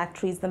them have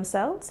factories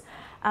themselves,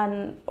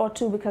 or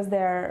two, because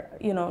they're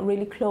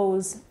really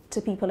close to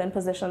people in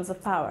positions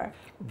of power.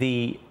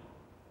 The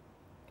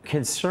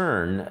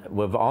concern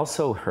we've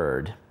also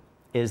heard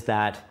is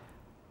that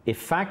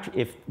if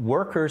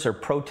workers are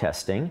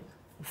protesting,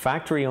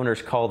 factory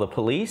owners call the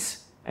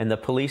police, and the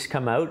police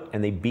come out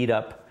and they beat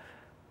up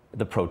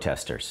the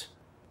protesters.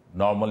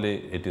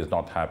 Normally, it is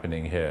not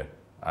happening here.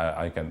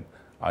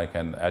 I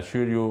can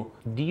assure you.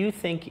 Do you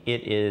think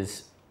it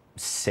is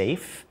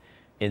safe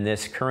in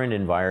this current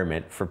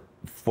environment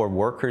for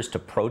workers to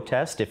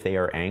protest if they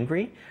are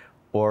angry,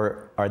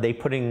 or are they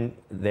putting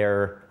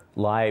their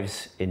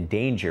lives in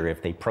danger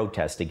if they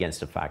protest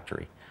against a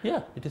factory?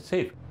 Yeah, it is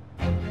safe.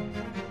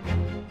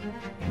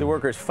 The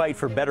workers' fight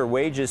for better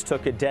wages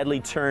took a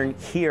deadly turn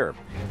here.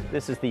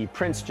 This is the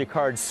Prince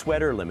Jacquard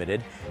Sweater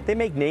Limited. They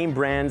make name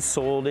brands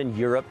sold in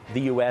Europe,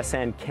 the US,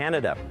 and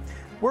Canada.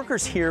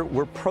 Workers here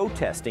were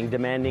protesting,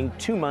 demanding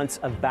 2 months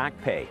of back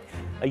pay.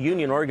 A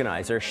union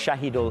organizer,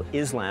 Shahidul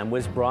Islam,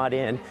 was brought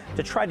in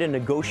to try to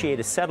negotiate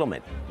a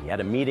settlement. He had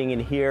a meeting in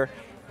here.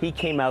 He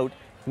came out.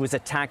 He was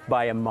attacked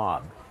by a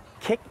mob,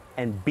 kicked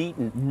and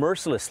beaten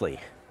mercilessly.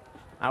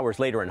 Hours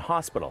later in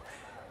hospital,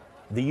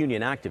 the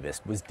union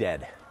activist was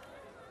dead.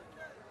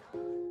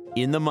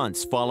 In the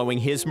months following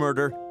his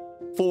murder,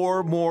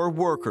 4 more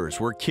workers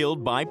were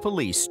killed by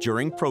police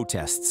during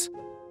protests.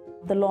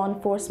 The law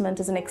enforcement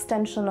is an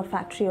extension of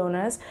factory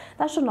owners.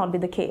 That should not be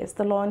the case.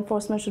 The law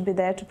enforcement should be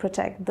there to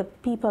protect the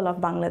people of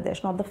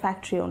Bangladesh, not the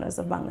factory owners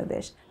of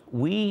Bangladesh.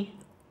 We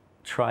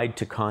tried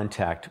to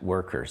contact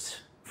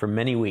workers for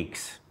many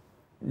weeks.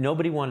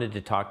 Nobody wanted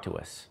to talk to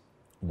us.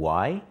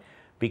 Why?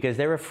 Because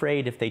they're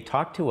afraid if they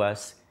talk to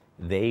us,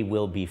 they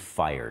will be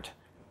fired.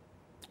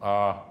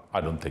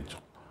 I don't think so.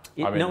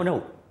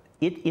 No.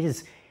 It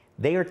is.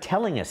 They are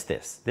telling us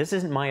this. This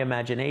isn't my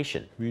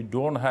imagination. We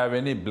don't have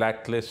any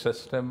blacklist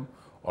system,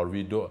 or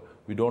we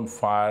don't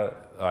fire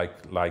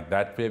like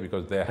that way,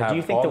 because they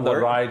have all the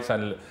rights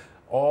and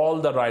all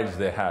the rights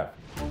they have.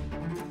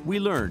 We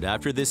learned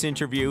after this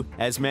interview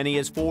as many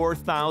as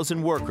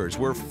 4,000 workers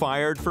were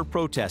fired for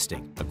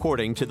protesting,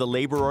 according to the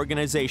labor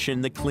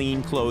organization the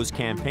Clean Clothes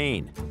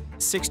Campaign.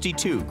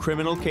 62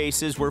 criminal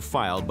cases were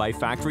filed by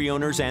factory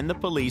owners and the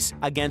police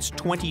against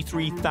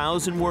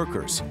 23,000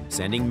 workers,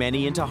 sending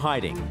many into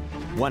hiding.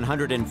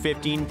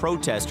 115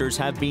 protesters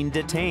have been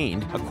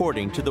detained,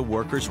 according to the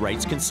Workers'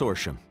 Rights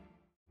Consortium.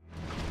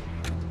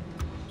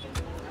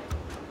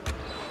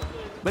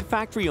 But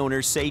factory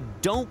owners say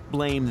don't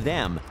blame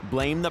them,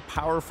 blame the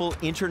powerful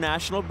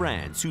international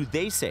brands who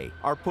they say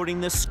are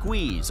putting the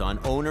squeeze on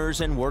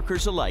owners and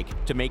workers alike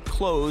to make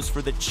clothes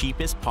for the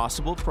cheapest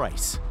possible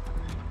price.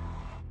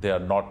 They are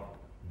not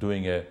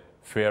doing a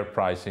fair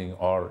pricing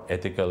or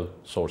ethical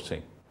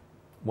sourcing.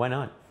 Why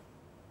not?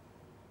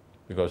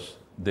 Because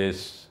they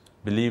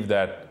believe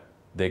that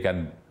they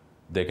can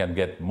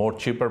get more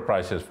cheaper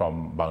prices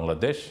from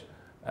Bangladesh,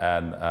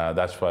 and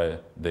that's why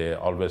they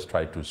always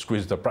try to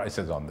squeeze the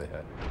prices on the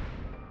head.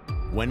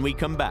 When we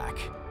come back.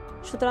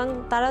 সুতরাং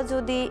তারা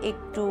যদি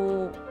একটু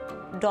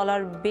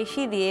dollar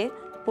বেশি দিয়ে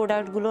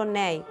প্রোডাক্টগুলো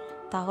নেয়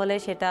তাহলে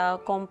সেটা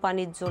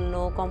কোম্পানির জন্য,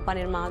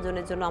 কোম্পানির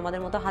মহাজনের জন্য,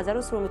 আমাদের মতো হাজারো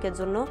শ্রমিকের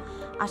জন্য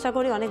আশা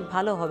করি অনেক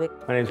ভালো হবে।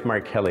 My name is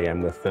Mark Kelley.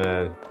 I'm with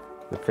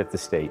the Fifth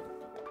Estate.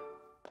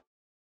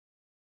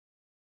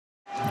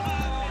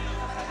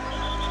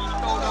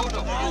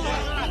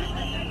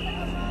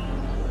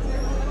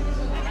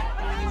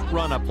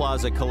 Rana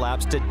Plaza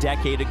collapsed a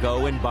decade ago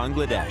in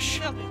Bangladesh.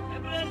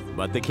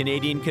 But the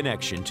Canadian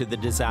connection to the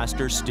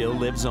disaster still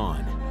lives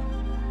on.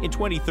 In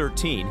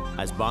 2013,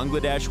 as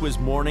Bangladesh was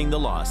mourning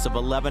the loss of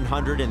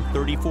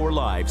 1,134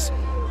 lives,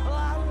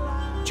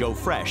 Joe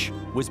Fresh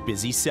was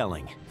busy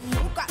selling.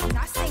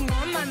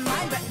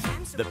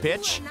 The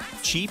pitch?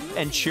 Cheap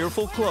and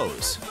cheerful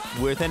clothes,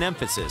 with an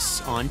emphasis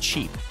on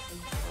cheap.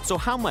 So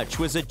how much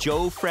was a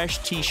Joe Fresh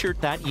t-shirt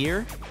that year?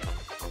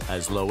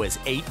 As low as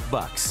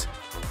 $8.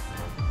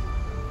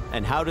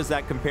 And how does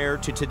that compare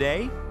to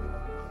today?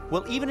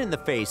 Well, even in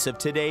the face of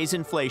today's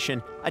inflation,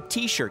 a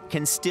t-shirt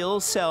can still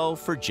sell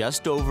for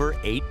just over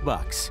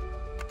 $8.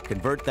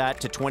 Convert that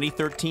to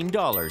 2013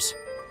 dollars,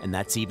 and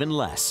that's even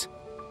less.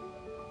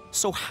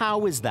 So how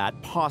is that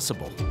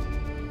possible?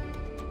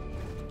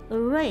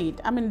 Right.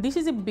 I mean, this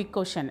is a big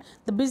question.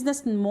 The business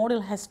model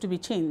has to be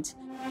changed.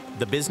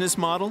 The business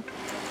model?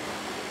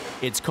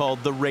 It's called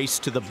the race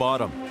to the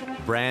bottom.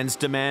 Brands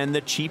demand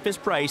the cheapest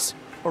price,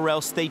 or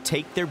else they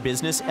take their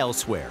business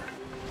elsewhere.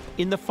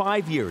 In the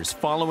 5 years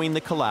following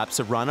the collapse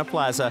of Rana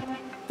Plaza,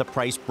 the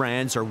price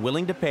brands are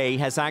willing to pay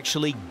has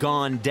actually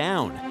gone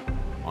down,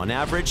 on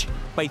average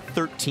by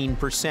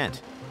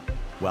 13%,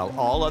 while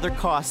all other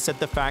costs at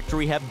the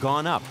factory have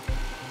gone up: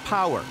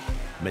 power,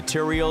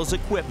 materials,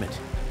 equipment.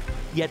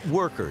 Yet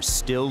workers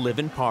still live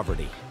in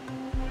poverty.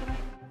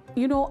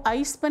 You know,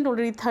 I spent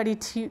already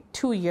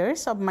 32 years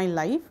of my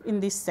life in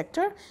this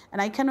sector, and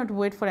I cannot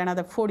wait for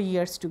another 40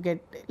 years to get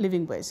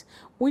living wage.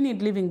 We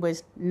need living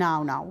wage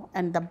now,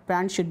 and the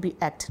brand should be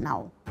act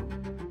now.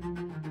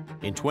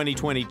 In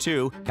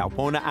 2022,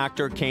 Kalpona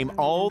actor came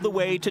all the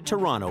way to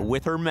Toronto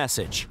with her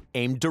message,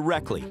 aimed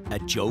directly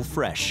at Joe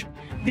Fresh.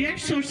 They're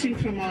sourcing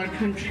from our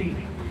country.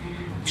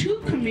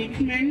 2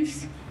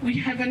 commitments we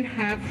haven't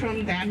had from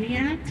them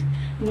yet.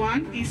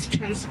 One is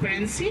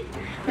transparency,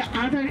 the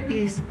other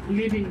is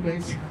living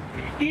wage.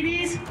 It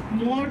is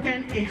more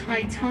than a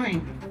high time.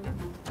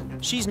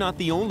 She's not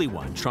the only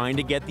one trying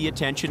to get the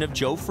attention of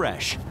Joe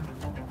Fresh.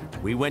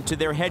 We went to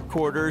their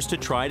headquarters to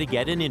try to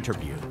get an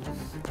interview.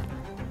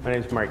 My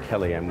name is Mark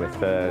Kelley. I'm with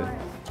the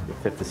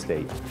Fifth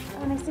Estate.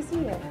 Oh, nice to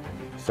see you.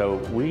 So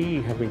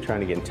we have been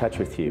trying to get in touch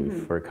with you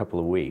for a couple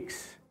of weeks.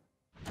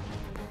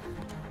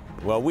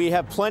 Well, we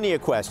have plenty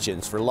of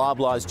questions for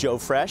Loblaw's Joe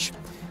Fresh.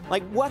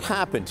 Like, what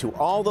happened to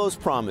all those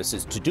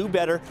promises to do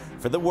better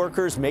for the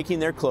workers making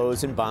their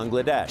clothes in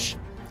Bangladesh?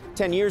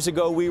 10 years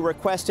ago, we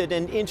requested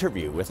an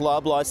interview with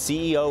Loblaw's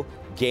CEO,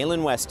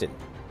 Galen Weston.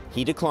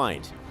 He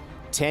declined.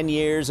 10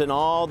 years and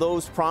all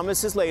those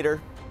promises later,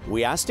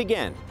 we asked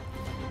again,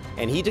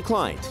 and he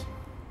declined.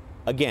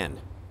 Again.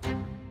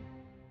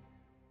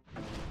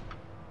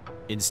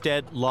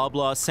 Instead,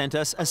 Loblaw sent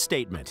us a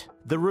statement.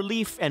 The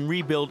relief and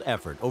rebuild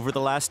effort over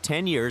the last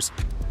 10 years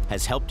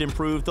has helped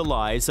improve the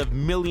lives of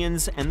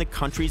millions and the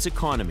country's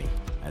economy.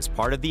 As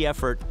part of the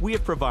effort, we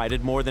have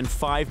provided more than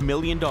 $5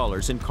 million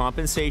in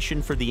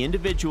compensation for the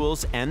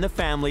individuals and the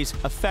families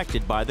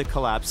affected by the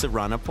collapse of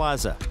Rana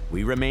Plaza.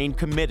 We remain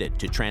committed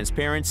to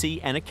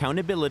transparency and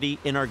accountability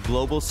in our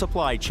global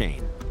supply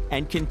chain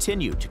and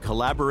continue to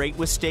collaborate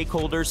with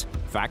stakeholders,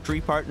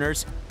 factory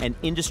partners, and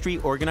industry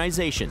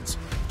organizations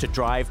to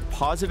drive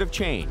positive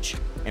change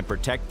and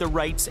protect the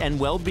rights and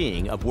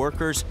well-being of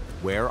workers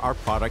where our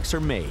products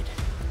are made.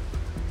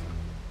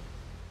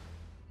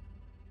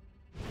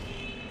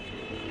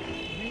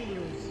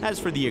 As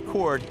for the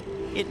accord,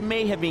 it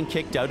may have been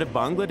kicked out of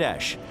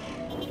Bangladesh.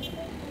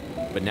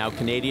 But now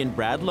Canadian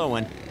Brad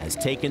Lowen has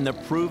taken the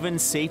proven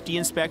safety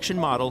inspection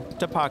model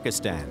to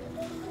Pakistan.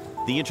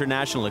 The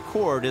international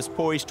accord is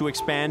poised to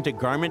expand to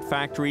garment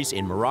factories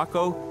in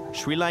Morocco,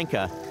 Sri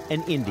Lanka,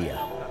 and India.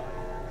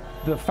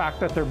 The fact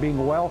that they're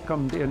being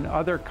welcomed in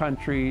other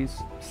countries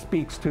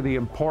speaks to the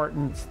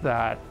importance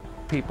that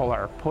people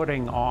are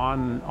putting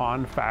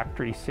on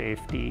factory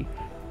safety.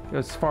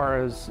 As far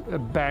as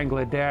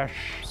Bangladesh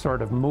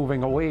sort of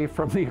moving away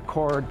from the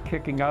accord,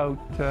 kicking out,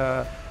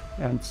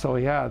 and so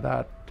yeah,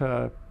 that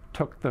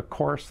took the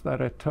course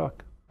that it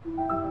took.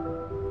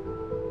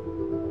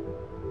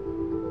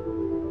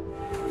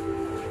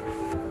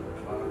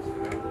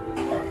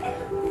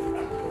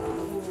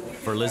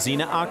 for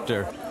Lazina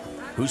Akhtar,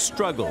 who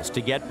struggles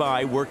to get by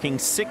working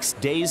 6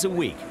 days a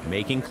week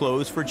making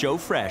clothes for Joe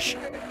Fresh.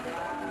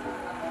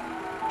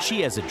 She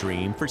has a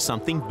dream for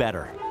something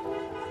better.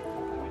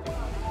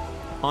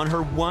 On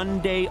her 1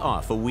 day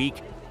off a week,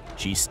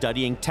 she's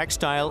studying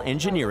textile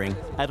engineering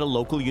at a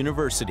local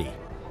university.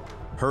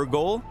 Her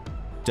goal?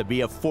 To be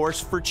a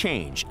force for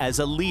change as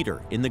a leader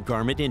in the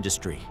garment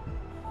industry.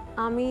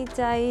 আমি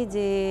চাই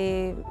যে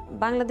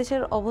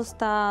বাংলাদেশের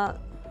অবস্থা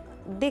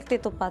দেখতে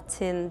তো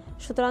পাচ্ছেন,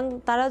 সুতরাং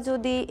তারা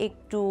যদি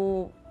একটু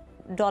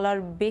ডলার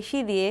বেশি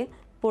দিয়ে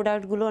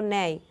প্রোডাক্টগুলো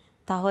নেয়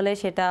তাহলে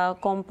সেটা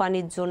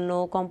কোম্পানির জন্য,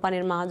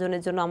 কোম্পানির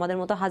মহাজনের জন্য, আমাদের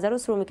মতো হাজারো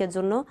শ্রমিকের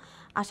জন্য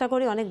আশা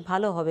করি অনেক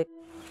ভালো হবে।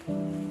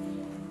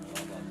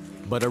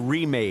 But a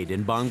remade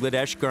in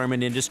Bangladesh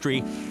garment industry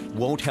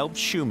won't help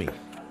Shumi.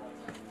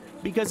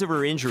 Because of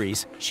her injuries,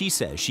 she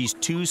says she's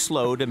too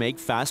slow to make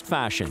fast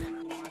fashion.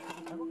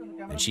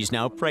 And she's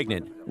now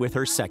pregnant with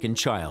her second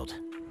child.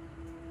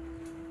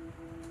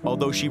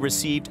 Although she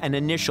received an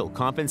initial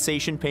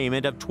compensation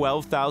payment of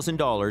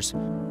 $12,000,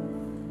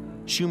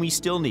 Shumi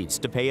still needs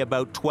to pay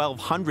about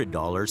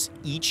 $1,200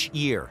 each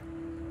year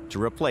to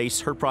replace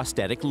her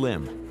prosthetic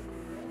limb.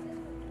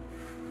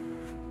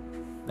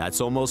 That's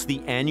almost the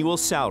annual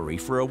salary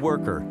for a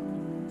worker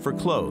for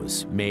clothes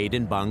made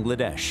in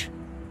Bangladesh.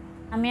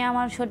 আমি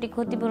আমার সঠিক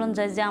ক্ষতিপূরণ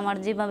চাই যে আমার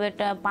যেভাবে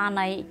একটা পা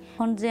নাই,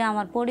 এখন যে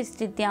আমার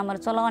পরিস্থিতি, আমার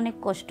চলা অনেক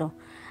কষ্ট।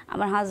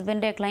 আমার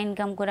হাজবেন্ড একলা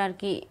ইনকাম করে আর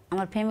কি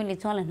আমার ফ্যামিলি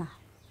চলে না।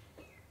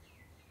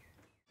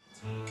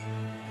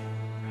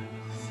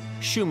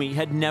 Shumi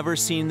had never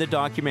seen the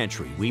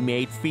documentary we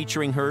made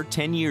featuring her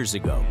 10 years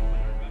ago,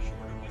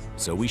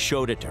 so we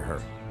showed it to her.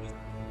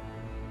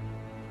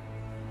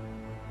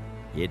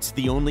 It's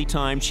the only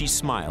time she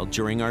smiled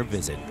during our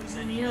visit.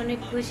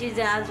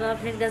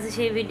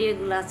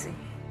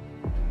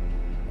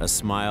 A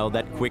smile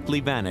that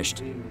quickly vanished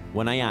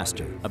when I asked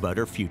her about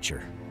her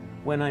future.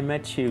 When I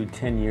met you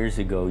 10 years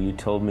ago, you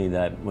told me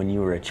that when you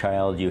were a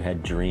child, you had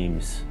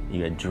dreams. You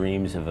had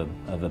dreams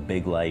of a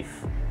big life.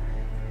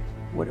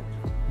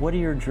 What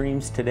are your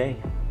dreams today?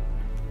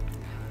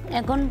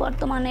 এখন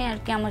বর্তমানে আর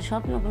কি আমার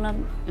স্বপ্নগুলো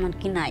আর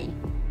কি নাই।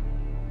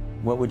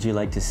 What would you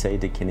like to say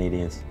to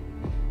Canadians?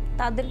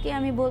 তাদেরকে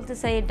আমি বলতে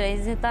চাই এটাই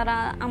যে তারা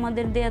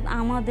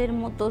আমাদের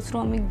মতো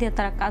শ্রমিক দিয়ে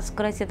তারা কাজ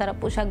করাইছে, তারা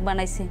পোশাক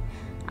বানাইছে।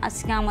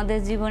 আজকে আমাদের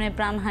জীবনে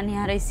প্রাণহানি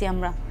হারাইছি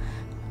আমরা,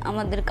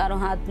 আমাদের কারো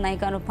হাত নাই,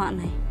 কারো পা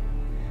নাই,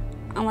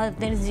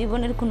 আমাদের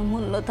জীবনের কোনো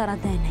মূল্য তারা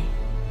দেয় নাই।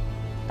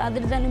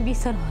 তাদের যেন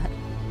বিচার হয়।